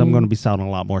 Mm-hmm. Because I'm going to be selling a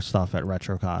lot more stuff at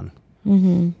RetroCon.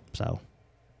 Mm-hmm. So.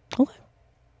 Okay.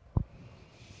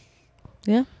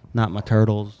 Yeah. Not my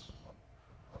turtles.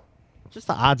 Just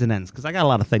the odds and ends. Because I got a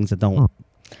lot of things that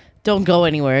don't go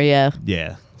anywhere, yeah.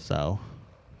 Yeah. So.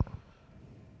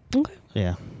 Okay.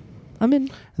 Yeah. I'm in.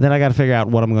 And then I got to figure out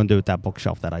what I'm going to do with that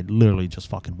bookshelf that I literally just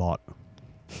fucking bought.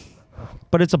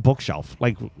 But it's a bookshelf.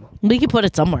 Like. We can put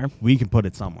it somewhere. We can put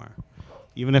it somewhere.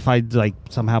 Even if I like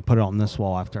somehow put it on this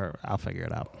wall after, I'll figure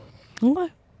it out. Okay.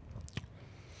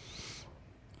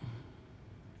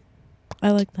 I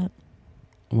like that.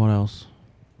 What else?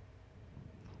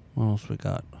 What else we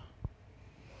got?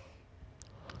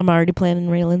 I'm already planning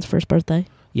Raylan's first birthday.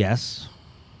 Yes.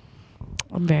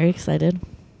 I'm very excited.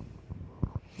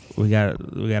 We got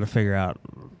to figure out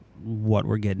what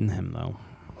we're getting him though,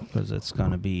 because it's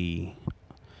gonna be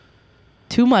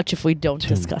too much if we don't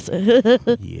discuss it.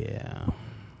 Yeah.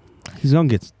 He's gonna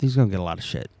get a lot of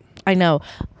shit. I know.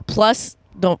 Plus,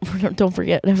 don't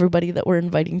forget everybody that we're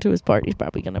inviting to his party is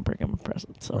probably gonna bring him a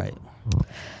present. So. Right.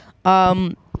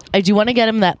 I do want to get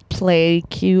him that play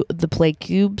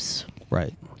cubes.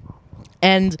 Right.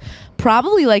 And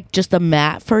probably like just a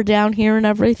mat for down here and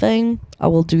everything. I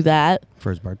will do that. For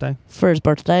his birthday? For his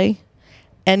birthday.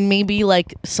 And maybe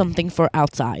like something for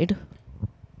outside.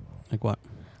 Like what?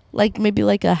 Like maybe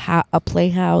like a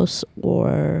playhouse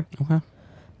or... Okay.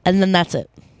 And then that's it.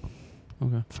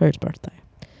 Okay. For his birthday.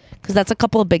 Because that's a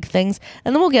couple of big things.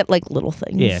 And then we'll get like little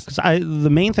things. Yeah, because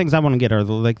the main things I want to get are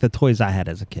the toys I had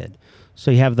as a kid. So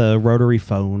you have the rotary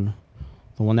phone,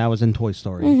 the one that was in Toy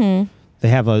Story. Mm-hmm. They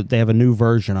have a new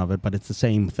version of it, but it's the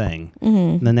same thing. Mm-hmm.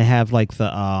 And then they have like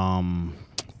the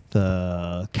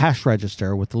cash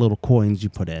register with the little coins you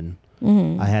put in.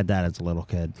 Mm-hmm. I had that as a little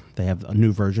kid. They have a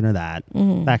new version of that.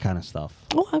 Mm-hmm. That kind of stuff.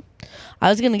 Okay. I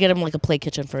was gonna get him like a play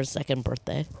kitchen for his second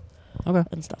birthday. Okay.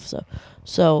 And stuff.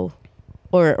 So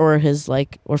or his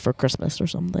like or for Christmas or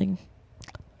something.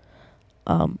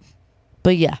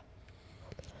 But yeah.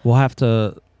 We'll have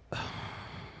to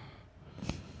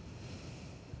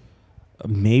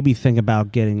maybe think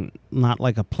about getting not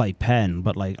like a play pen,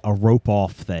 but like a rope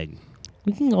off thing.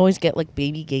 We can always get like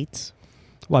baby gates.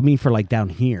 Well, I mean for like down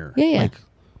here. Yeah. Like,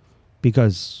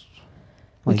 because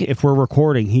like if we're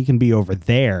recording, he can be over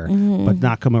there, but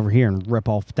not come over here and rip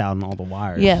off down all the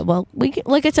wires. Yeah, well, we can,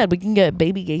 like I said, we can get a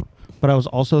baby gate. But I was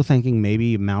also thinking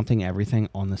maybe mounting everything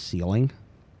on the ceiling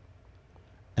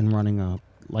and running a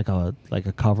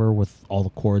cover with all the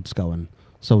cords going,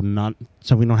 so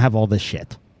we don't have all this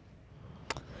shit.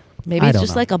 Maybe it's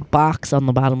just like a box on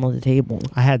the bottom of the table.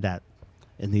 I had that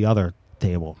in the other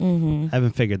table. Mm-hmm. I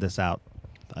haven't figured this out.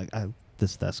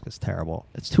 This desk is terrible.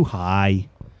 It's too high.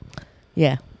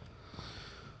 Yeah.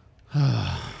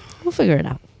 We'll figure it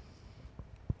out.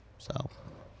 So.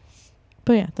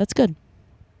 But yeah, that's good.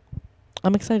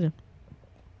 I'm excited.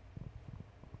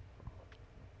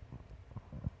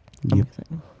 Yep. I'm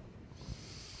excited.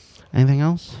 Anything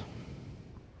else?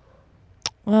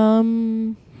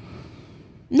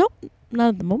 Nope, not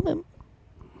at the moment.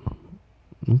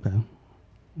 Okay.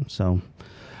 So,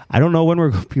 I don't know when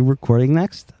we're going to be recording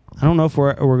next. I don't know if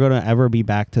we're going to ever be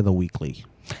back to the weekly.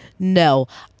 No.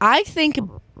 I think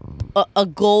a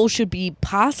goal should be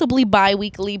possibly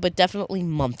bi-weekly, but definitely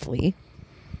monthly.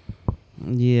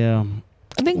 Yeah.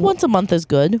 I think once a month is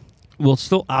good.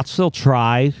 I'll still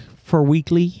try for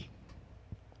weekly,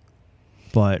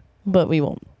 but We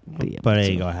won't be able it to.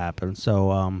 ain't gonna happen.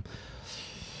 So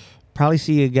probably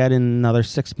see you again in another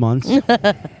 6 months.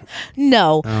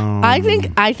 No,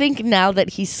 I think now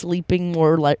that he's sleeping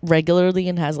more regularly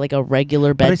and has like a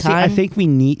regular But bedtime. I think we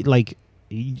need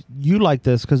you like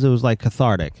this because it was like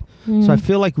cathartic. So I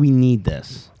feel like we need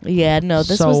this. Yeah, no,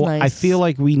 this so was nice. I feel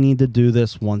like we need to do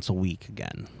this once a week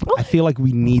again. I feel like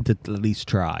we need to at least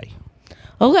try.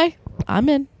 Okay, I'm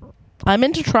in. I'm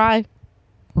in to try.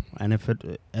 And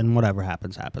and whatever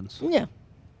happens. Yeah.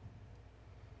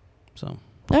 So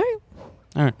All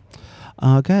right.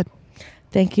 good.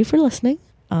 Thank you for listening.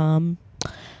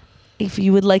 If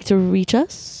you would like to reach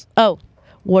us,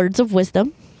 words of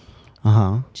wisdom.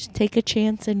 Just take a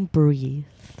chance and breathe.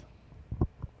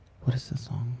 What is this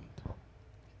song?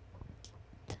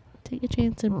 Take a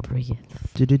chance and breathe.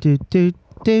 Do do do do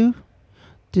do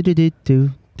do do do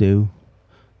do do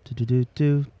do do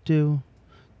do do.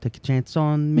 Take a chance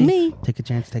on me. Take a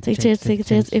chance. Take a chance. Take a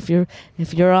chance. If you're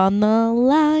on the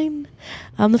line,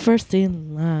 I'm the first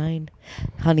in line.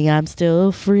 Honey, I'm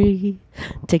still free.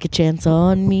 Take a chance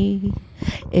on me.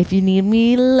 If you need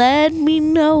me, let me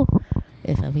know.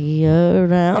 If I'll be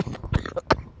around.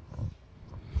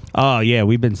 Oh yeah,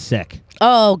 we've been sick.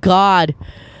 Oh God.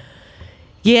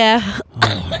 Yeah.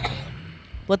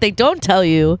 What they don't tell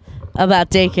you about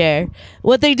daycare.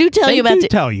 What they do tell you about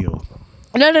tell you.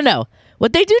 No.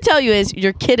 What they do tell you is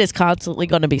your kid is constantly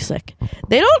going to be sick.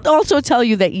 They don't also tell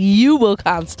you that you will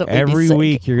constantly be sick. Every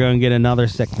week you're going to get another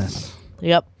sickness.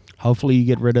 Yep. Hopefully you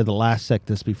get rid of the last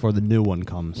sickness before the new one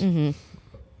comes. Mm-hmm.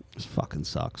 This fucking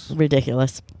sucks.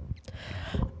 Ridiculous.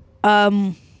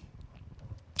 But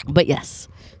yes.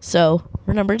 So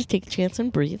remember to take a chance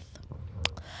and breathe.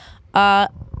 All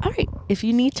right. If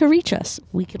you need to reach us,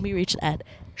 we can be reached at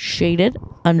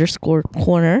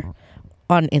shaded_corner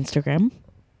on Instagram.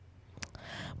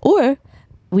 Or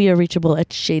we are reachable at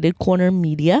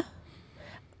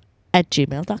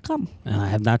shadedcornermedia@gmail.com. And I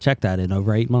have not checked that in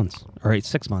over 8 months. Or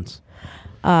 6 months.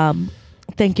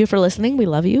 Thank you for listening. We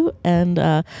love you.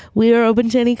 And we are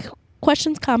open to any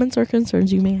questions, comments, or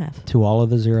concerns you may have. To all of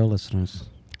the 0 listeners,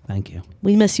 thank you.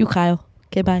 We miss you, Kyle.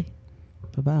 Okay, bye.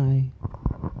 Bye-bye.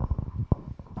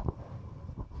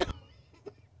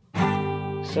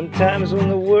 Sometimes when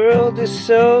the world is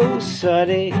so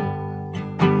sunny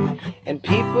and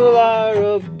people are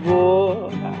a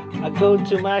bore, I go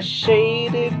to my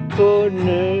shaded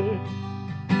corner,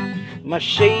 my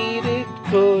shaded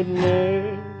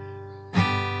corner.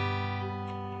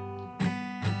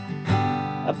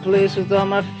 A place with all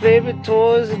my favorite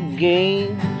toys and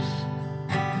games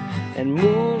and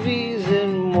movies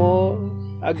and more.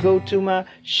 I go to my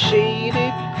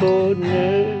shaded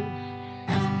corner,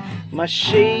 my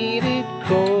shaded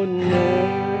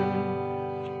corner.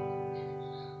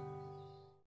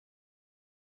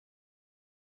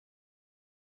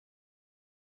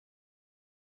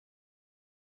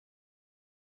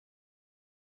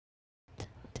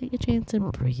 Take a chance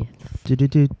and breathe. Do do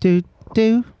do do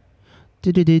do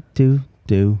do do do do do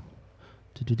do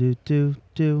do do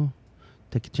do.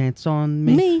 Take a chance on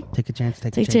me. Take a chance.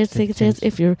 Take a chance. Take a chance.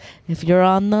 If you're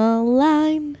on the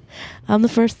line, I'm the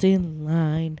first in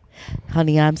line.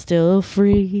 Honey, I'm still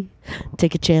free.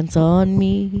 Take a chance on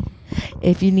me.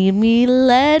 If you need me,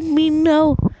 let me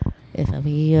know. If I'll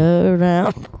be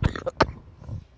around.